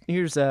here's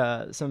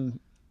some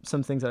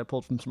things that I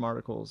pulled from some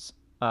articles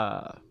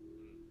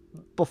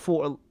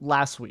before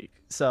last week.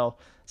 So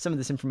some of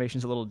this information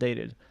is a little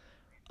dated.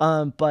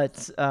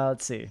 But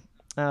let's see.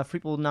 For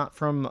people not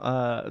from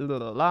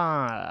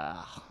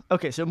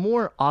okay, so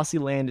more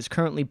Aussie land is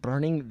currently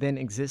burning than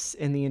exists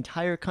in the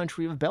entire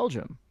country of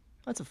Belgium.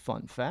 That's a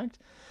fun fact.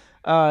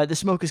 The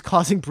smoke is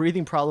causing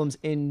breathing problems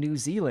in New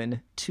Zealand,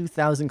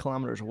 2,000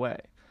 kilometers away.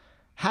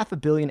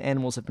 500 million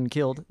animals have been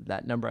killed.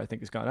 That number, I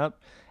think, has gone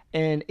up.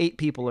 And 8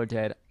 people are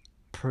dead.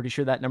 Pretty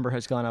sure that number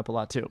has gone up a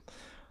lot, too.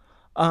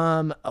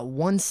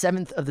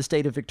 1/7 of the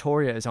state of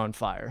Victoria is on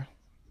fire.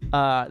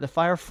 The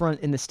fire front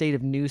in the state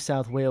of New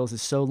South Wales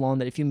is so long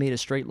that if you made a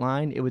straight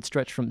line, it would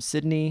stretch from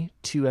Sydney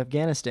to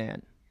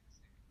Afghanistan.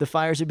 The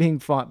fires are being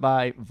fought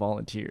by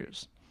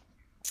volunteers.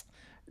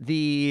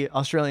 The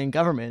Australian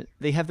government,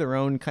 they have their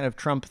own kind of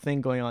Trump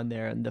thing going on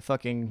there, and the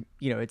fucking,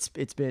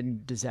 it's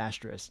been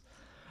disastrous.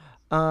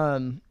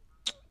 Oh,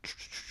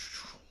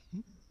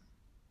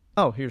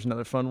 here's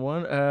another fun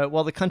one.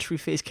 While the country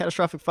faced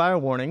catastrophic fire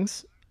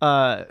warnings,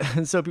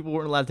 and so people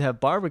weren't allowed to have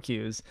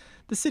barbecues,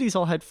 the cities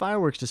all had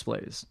fireworks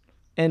displays.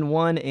 And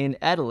one in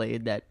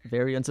Adelaide that,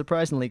 very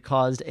unsurprisingly,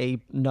 caused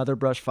another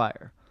brush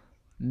fire.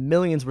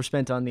 Millions were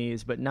spent on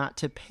these, but not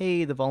to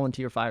pay the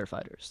volunteer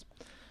firefighters.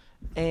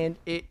 And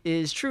it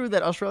is true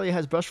that Australia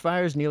has brush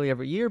fires nearly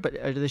every year, but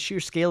the sheer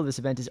scale of this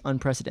event is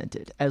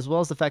unprecedented, as well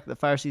as the fact that the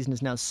fire season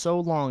is now so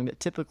long that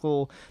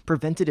typical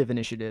preventative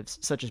initiatives,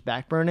 such as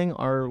backburning,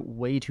 are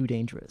way too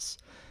dangerous.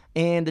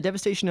 And the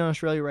devastation in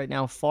Australia right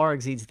now far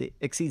exceeds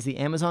the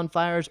Amazon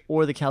fires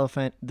or the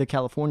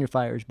California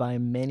fires by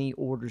many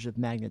orders of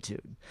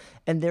magnitude.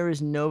 And there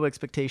is no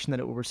expectation that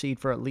it will recede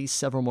for at least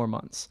several more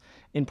months.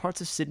 In parts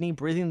of Sydney,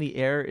 breathing the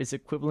air is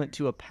equivalent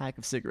to a pack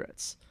of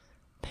cigarettes.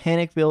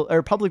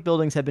 Public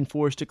buildings have been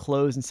forced to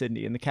close in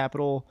Sydney, in the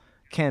capital,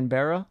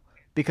 Canberra,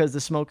 because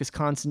the smoke is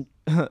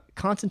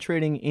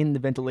concentrating in the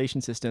ventilation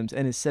systems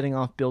and is setting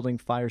off building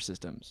fire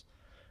systems.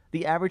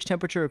 The average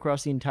temperature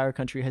across the entire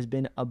country has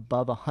been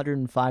above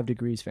 105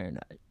 degrees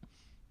Fahrenheit.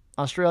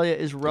 Australia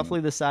is roughly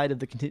the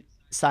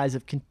size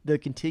of the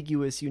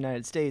contiguous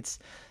United States,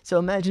 so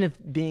imagine if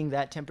being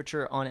that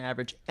temperature on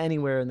average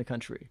anywhere in the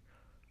country.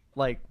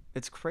 Like,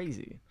 it's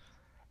crazy.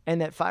 And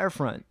that fire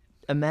front,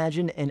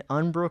 imagine an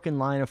unbroken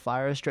line of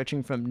fire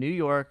stretching from New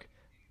York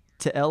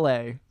to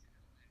LA,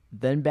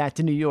 then back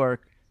to New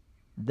York,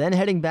 then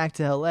heading back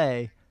to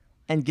LA,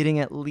 and getting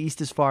at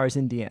least as far as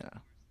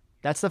Indiana.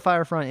 That's the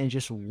fire front in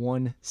just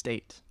one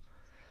state.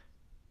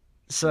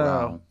 So,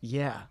 Wow.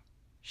 yeah,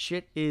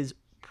 shit is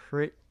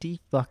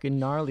pretty fucking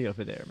gnarly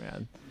over there,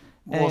 man.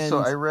 Well, so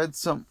And- I read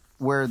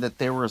somewhere that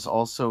there was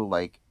also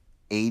like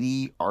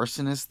 80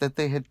 arsonists that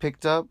they had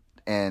picked up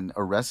and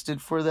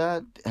arrested for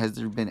that. Has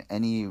there been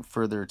any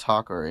further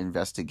talk or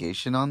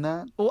investigation on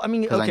that? Well, I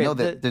mean, Because okay, I know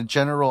that the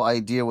general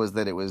idea was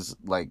that it was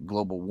like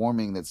global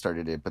warming that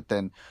started it, but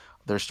then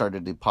there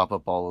started to pop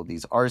up all of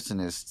these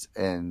arsonists,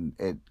 and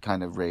it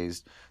kind of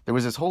raised. There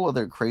was this whole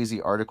other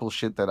crazy article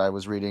shit that I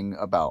was reading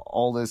about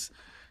all this.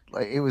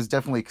 Like, it was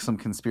definitely some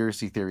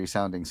conspiracy theory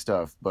sounding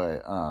stuff,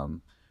 but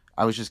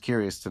I was just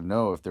curious to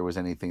know if there was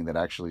anything that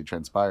actually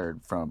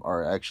transpired from,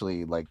 or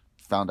actually like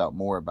found out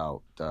more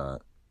about the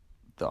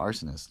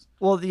arsonists.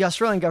 Well, the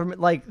Australian government,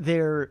 like,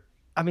 they're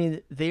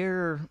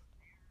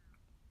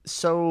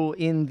so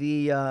in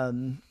the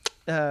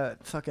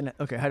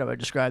okay, how do I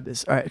describe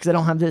this? All right, because I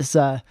don't have this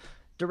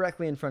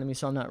directly in front of me,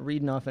 so I'm not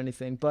reading off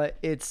anything. But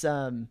it's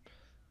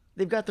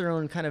they've got their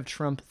own kind of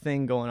Trump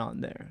thing going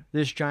on there.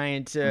 This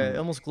giant,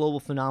 almost global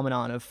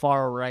phenomenon of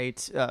far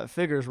right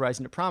figures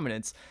rising to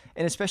prominence,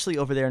 and especially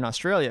over there in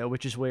Australia,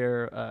 which is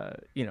where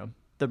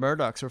the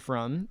Murdochs are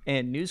from,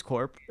 and News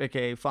Corp,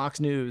 aka Fox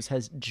News,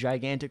 has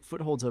gigantic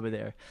footholds over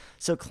there.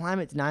 So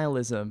climate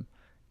denialism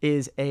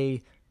is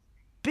a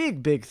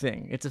big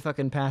thing. It's a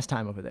fucking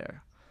pastime over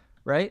there,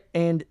 right?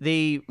 And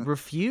they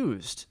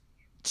refused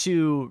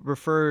to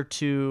refer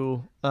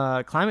to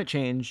climate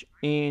change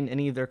in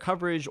any of their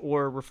coverage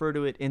or refer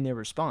to it in their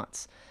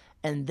response.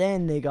 And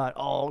then they got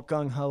all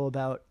gung-ho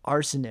about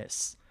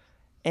arsonists.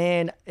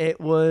 And it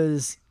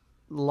was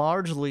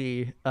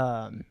largely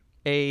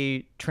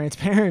a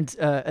transparent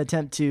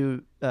attempt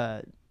to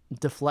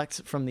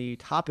deflect from the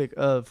topic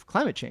of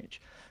climate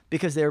change,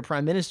 because their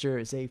prime minister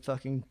is a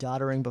fucking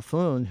doddering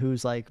buffoon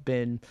who's like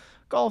been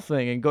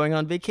golfing and going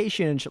on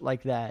vacation and shit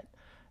like that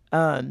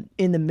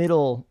in the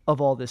middle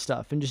of all this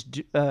stuff, and just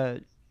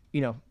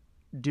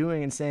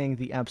doing and saying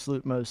the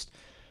absolute most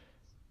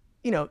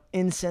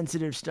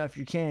insensitive stuff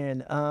you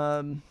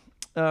can.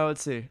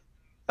 Let's see.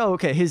 Oh,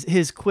 okay.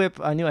 His quip.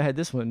 I knew I had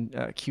this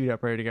one queued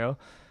up, ready to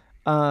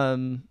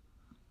go.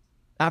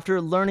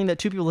 After learning that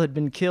 2 people had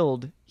been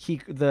killed,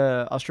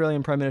 the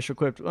Australian Prime Minister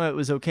quipped, well, it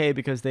was okay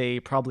because they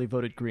probably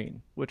voted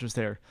Green, which was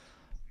their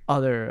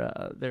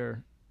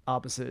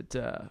opposite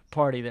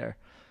party there.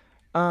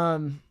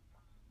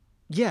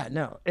 Yeah,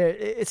 no.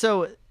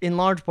 So in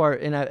large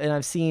part, and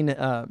I've seen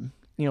a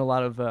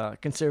lot of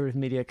conservative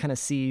media kind of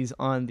seize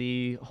on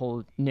the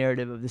whole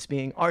narrative of this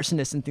being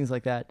arsonists and things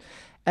like that,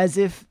 as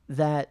if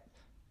that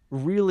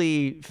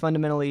really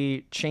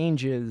fundamentally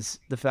changes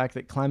the fact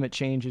that climate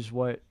change is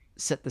what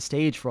set the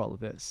stage for all of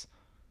this.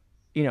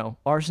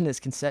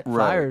 Arsonists can set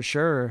fires,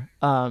 sure,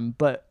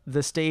 but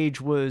the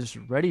stage was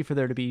ready for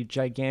there to be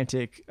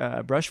gigantic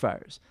brush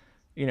fires.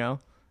 I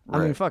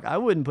mean, fuck, I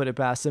wouldn't put it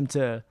past them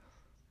to,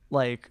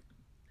 like,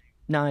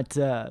 not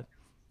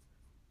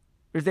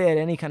if they had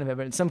any kind of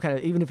evidence, some kind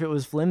of, even if it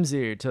was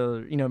flimsy,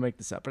 to make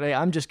this up. But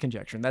I'm just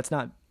conjecturing. That's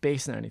not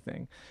based on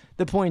anything.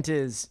 The point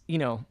is,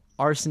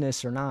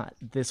 arsonists or not,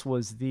 this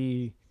was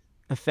the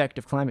effect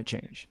of climate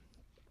change.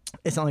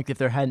 it's not like if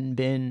there hadn't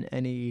been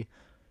any,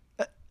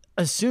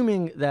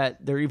 assuming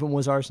that there even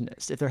was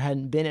arsonists, if there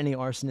hadn't been any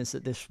arsonists,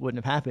 that this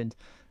wouldn't have happened.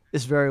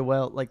 It's very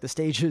well, like, the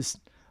stage is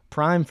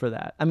prime for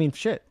that. I mean,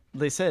 shit,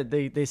 they said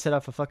they set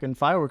off a fucking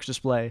fireworks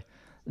display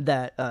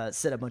that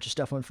set a bunch of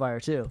stuff on fire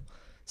too.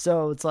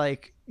 So it's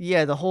like,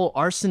 yeah, the whole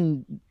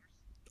arson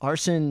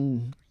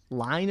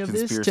line of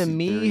this to Conspiracy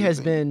me theory has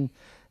thing. been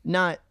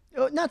not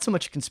so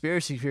much a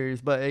conspiracy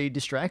theories, but a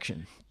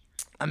distraction,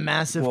 a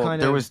massive Well,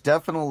 kind there of was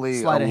definitely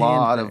a sleight of hand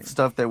lot thing. of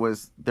stuff there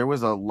was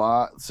a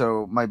lot.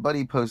 So my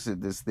buddy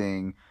posted this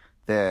thing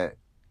that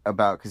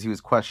about, because he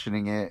was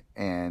questioning it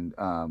and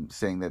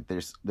saying that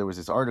there was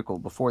this article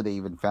before they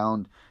even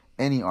found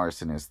any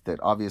arsonist, that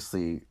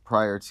obviously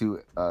prior to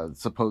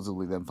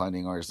supposedly them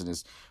finding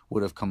arsonists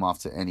would have come off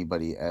to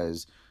anybody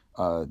as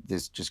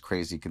this just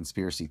crazy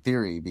conspiracy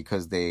theory,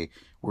 because they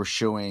were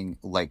showing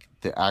like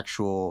the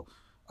actual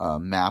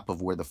map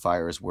of where the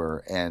fires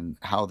were and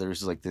how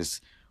there's like this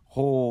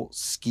whole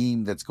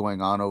scheme that's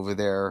going on over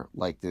there,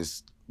 like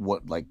this,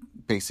 what, like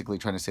basically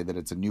trying to say that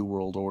it's a new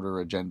world order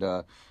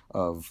agenda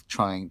of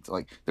trying to,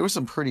 like, there were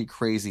some pretty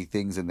crazy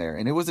things in there,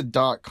 and it was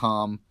a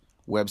 .com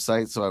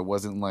website, so I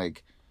wasn't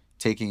like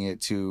taking it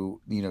too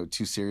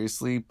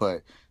seriously,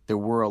 but there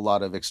were a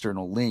lot of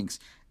external links.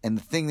 And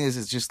the thing is,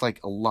 it's just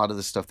like a lot of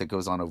the stuff that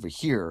goes on over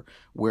here,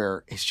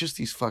 where it's just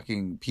these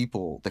fucking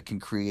people that can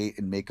create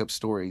and make up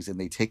stories, and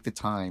they take the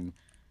time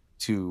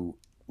to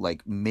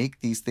like make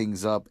these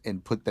things up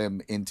and put them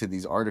into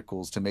these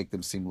articles to make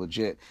them seem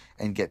legit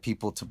and get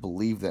people to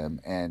believe them.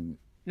 And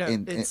No,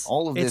 in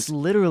all of this, it's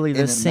literally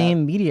the in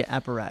same media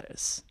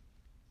apparatus.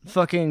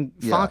 Fucking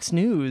Yeah. Fox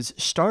News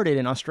started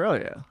in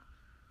Australia.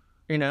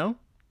 You know,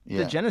 yeah,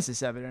 the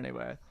genesis of it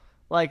anyway.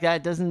 Like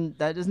that doesn't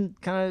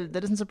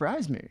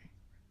surprise me.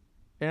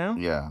 You know,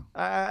 yeah,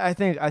 I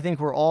think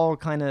we're all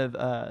kind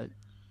of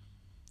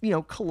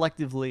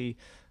collectively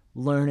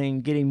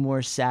learning, getting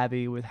more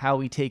savvy with how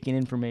we take in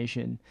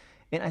information,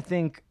 and I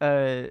think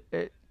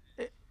at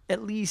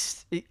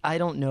least I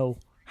don't know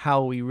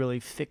how we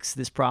really fix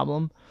this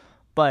problem,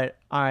 but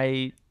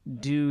I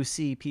do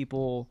see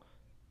people,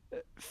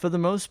 for the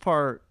most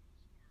part,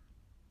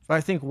 I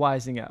think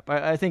wising up.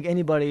 I think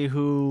anybody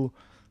who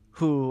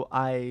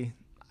I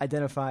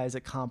identify as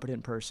a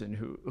competent person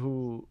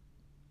who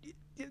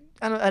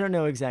I don't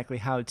know exactly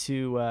how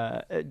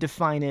to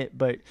define it,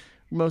 but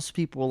most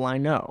people I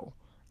know,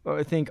 or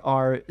I think,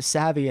 are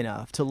savvy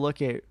enough to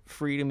look at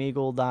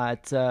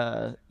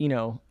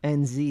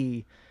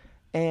freedomeagle.nz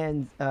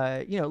and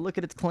look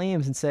at its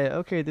claims and say,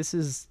 okay,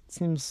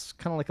 seems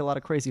kind of like a lot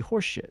of crazy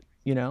horse shit.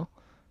 You know,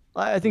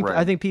 I think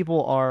Right.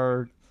 people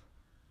are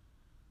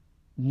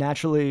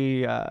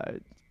naturally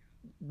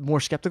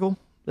more skeptical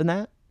than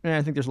that, and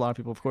I think there's a lot of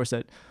people, of course,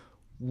 that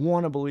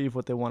want to believe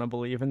what they want to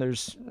believe, and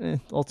there's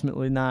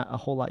ultimately not a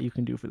whole lot you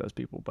can do for those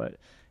people. But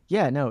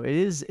yeah, no, it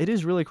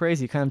is really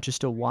crazy, kind of just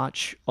to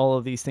watch all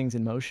of these things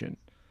in motion.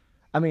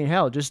 I mean,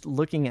 hell, just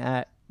looking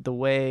at the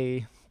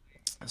way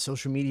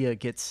social media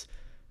gets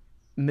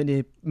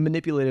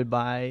manipulated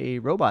by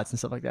robots and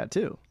stuff like that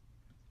too.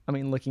 I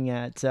mean, looking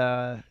at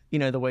the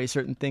way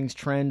certain things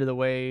trend, or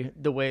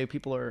the way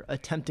people are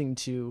attempting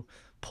to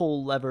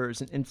pull levers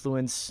and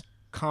influence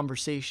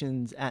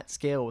conversations at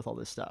scale with all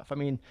this stuff. I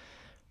mean,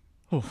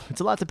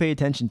 it's a lot to pay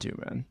attention to,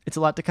 man. It's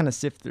a lot to kind of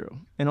sift through,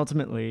 and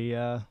ultimately,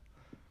 I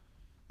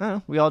don't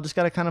know, we all just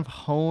got to kind of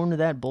hone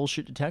that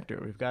bullshit detector.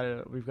 We've got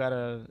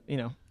to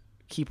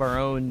keep our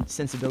own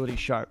sensibility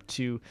sharp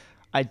to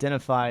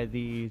identify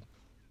the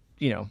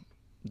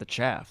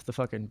chaff, the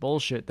fucking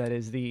bullshit that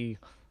is the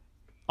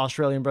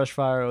Australian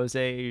brushfire was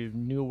a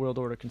New World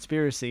Order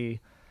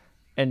conspiracy,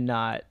 and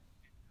not,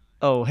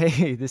 oh,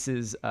 hey, this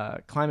is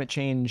climate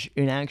change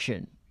in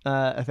action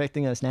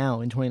affecting us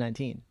now in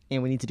 2019,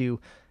 and we need to do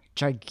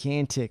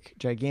gigantic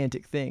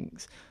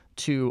things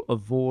to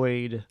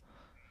avoid.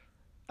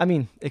 I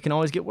mean, it can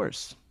always get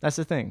worse. That's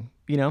the thing,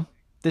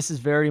 This is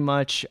very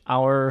much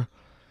our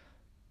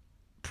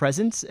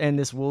present, and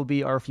this will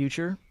be our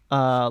future,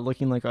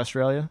 looking like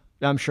Australia.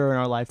 I'm sure in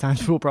our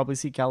lifetimes we'll probably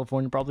see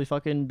California probably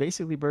fucking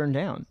basically burn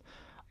down.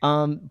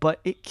 But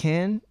it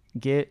can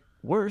get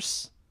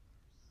worse,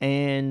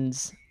 and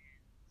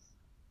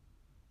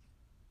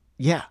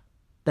yeah,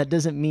 that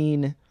doesn't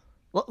mean,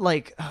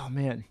 like, oh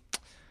man.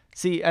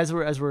 See, as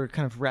we're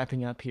kind of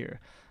wrapping up here,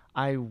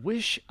 I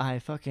wish I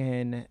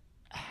fucking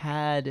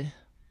had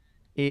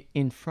it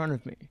in front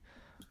of me.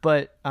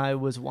 But I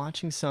was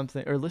watching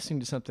something or listening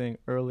to something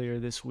earlier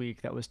this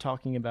week that was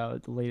talking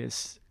about the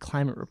latest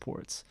climate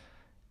reports,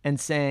 and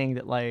saying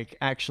that, like,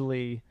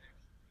 actually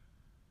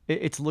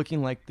it's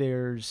looking like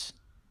there's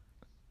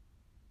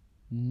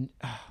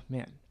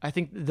man, I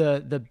think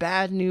the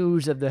bad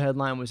news of the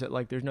headline was that,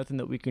 like, there's nothing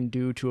that we can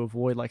do to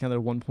avoid like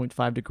another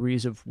 1.5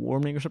 degrees of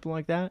warming or something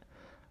like that.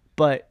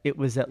 But it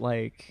was that,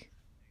 like,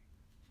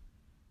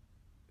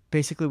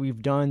 basically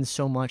we've done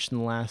so much in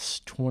the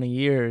last 20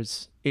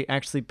 years, it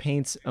actually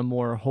paints a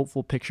more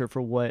hopeful picture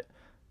for what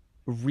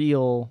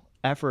real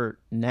effort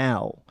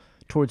now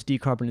towards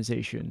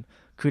decarbonization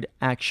could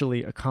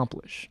actually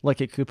accomplish. Like,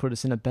 it could put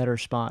us in a better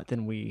spot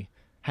than we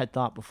had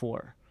thought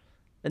before.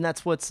 And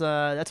that's what's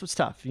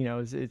tough. You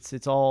know,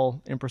 it's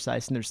all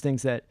imprecise, and there's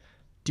things that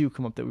do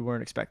come up that we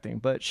weren't expecting.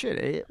 But shit,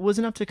 it was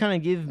enough to kind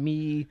of give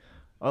me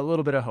a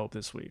little bit of hope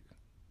this week.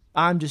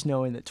 I'm just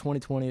knowing that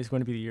 2020 is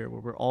going to be the year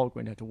where we're all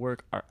going to have to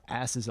work our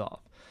asses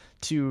off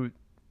to,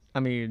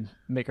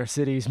 make our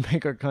cities,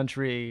 make our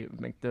country,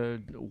 make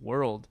the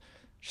world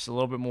just a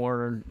little bit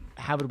more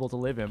habitable to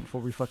live in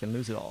before we fucking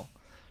lose it all.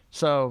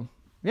 So,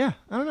 yeah,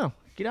 I don't know.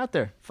 Get out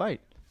there,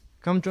 fight.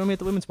 Come join me at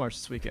the Women's March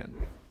this weekend.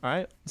 All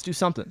right, let's do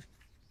something.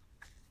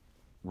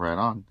 Right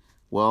on.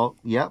 Well,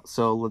 yeah,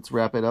 so let's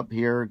wrap it up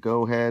here.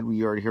 Go ahead.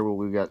 We already hear what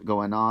we got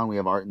going on. We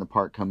have Art in the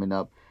Park coming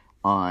up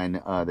on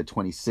the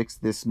 26th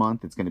this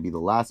month. It's going to be the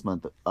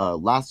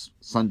last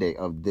Sunday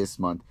of this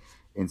month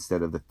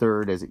instead of the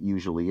 3rd as it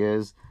usually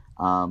is.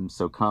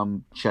 So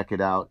come check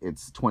it out.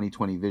 It's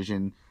 2020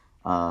 Vision.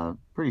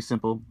 Pretty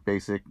simple,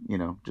 basic,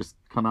 just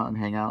come out and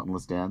hang out and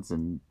let's dance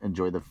and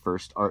enjoy the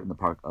first Art in the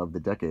Park of the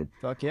decade.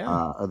 Fuck yeah.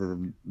 Other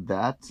than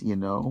that,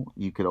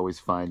 you could always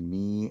find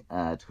me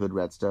at Hood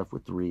Rat Stuff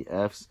with 3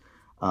 Fs,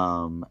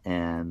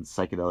 and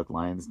Psychedelic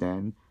Lions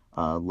Den,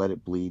 Let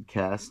It Bleed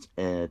Cast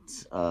at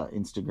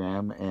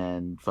Instagram,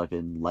 and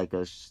fucking like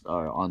us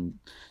on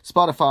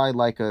Spotify,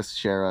 like us,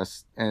 share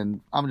us,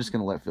 and I'm just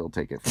gonna let Phil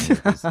take it from here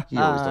 'cause he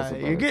always does it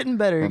better. You're getting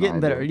better. You're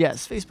getting better.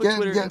 Yes, Facebook,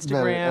 Twitter,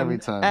 Instagram, every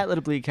time. at Let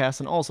It Bleed Cast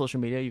on all social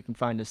media. You can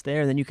find us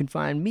there. Then you can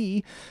find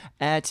me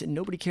at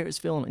Nobody Cares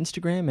Phil on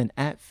Instagram and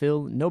at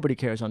Phil Nobody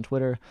Cares on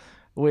Twitter.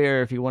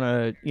 Where if you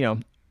want to,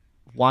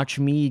 watch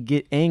me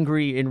get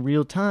angry in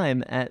real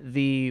time at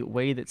the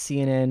way that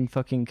CNN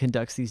fucking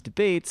conducts these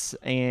debates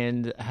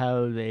and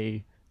how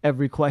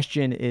every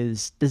question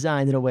is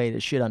designed in a way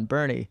to shit on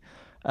Bernie.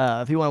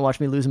 If you want to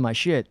watch me losing my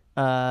shit,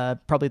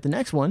 probably at the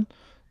next one,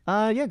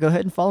 go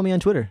ahead and follow me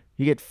on Twitter.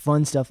 You get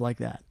fun stuff like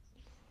that.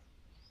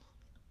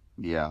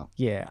 Yeah.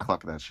 Yeah.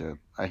 Fuck that shit.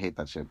 I hate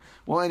that shit.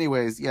 Well,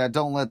 anyways,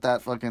 don't let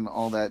that fucking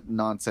all that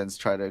nonsense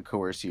try to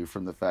coerce you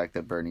from the fact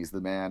that Bernie's the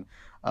man.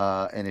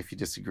 And if you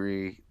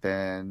disagree,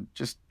 then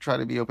just try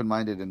to be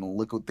open-minded and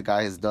look what the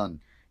guy has done.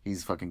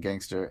 He's fucking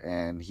gangster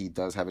and he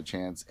does have a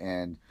chance,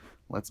 and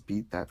let's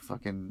beat that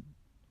fucking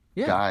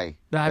guy.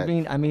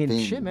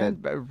 Shit,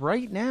 man.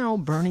 Right now,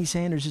 Bernie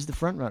Sanders is the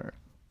front runner.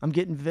 I'm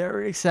getting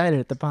very excited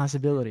at the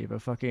possibility of a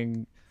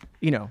fucking,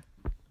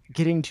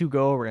 getting to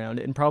go around,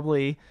 and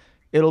probably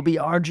it'll be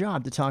our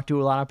job to talk to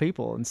a lot of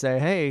people and say,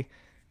 hey,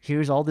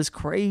 here's all this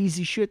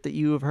crazy shit that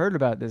you have heard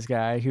about this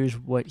guy. Here's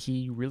what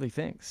he really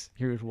thinks.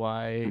 Here's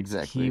why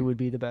he would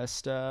be the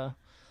best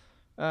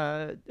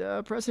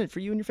president for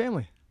you and your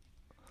family.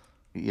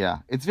 Yeah,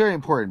 it's very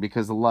important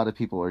because a lot of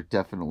people are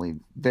definitely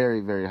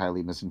very, very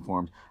highly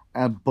misinformed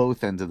at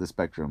both ends of the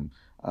spectrum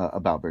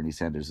about Bernie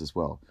Sanders as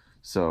well.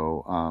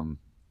 So, I'm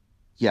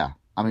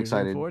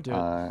excited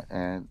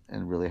and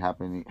really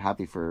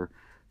happy for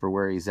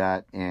where he's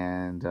at,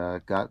 and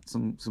got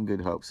some good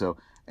hope. So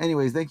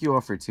anyways, thank you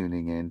all for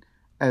tuning in.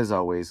 As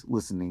always,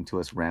 listening to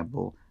us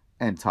ramble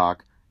and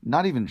talk,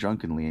 not even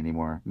drunkenly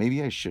anymore.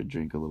 Maybe I should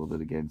drink a little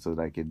bit again so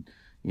that I could,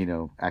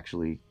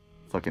 actually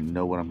fucking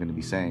know what I'm going to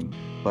be saying.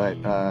 But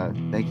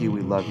thank you.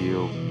 We love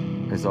you.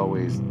 As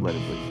always, let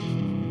it bleed.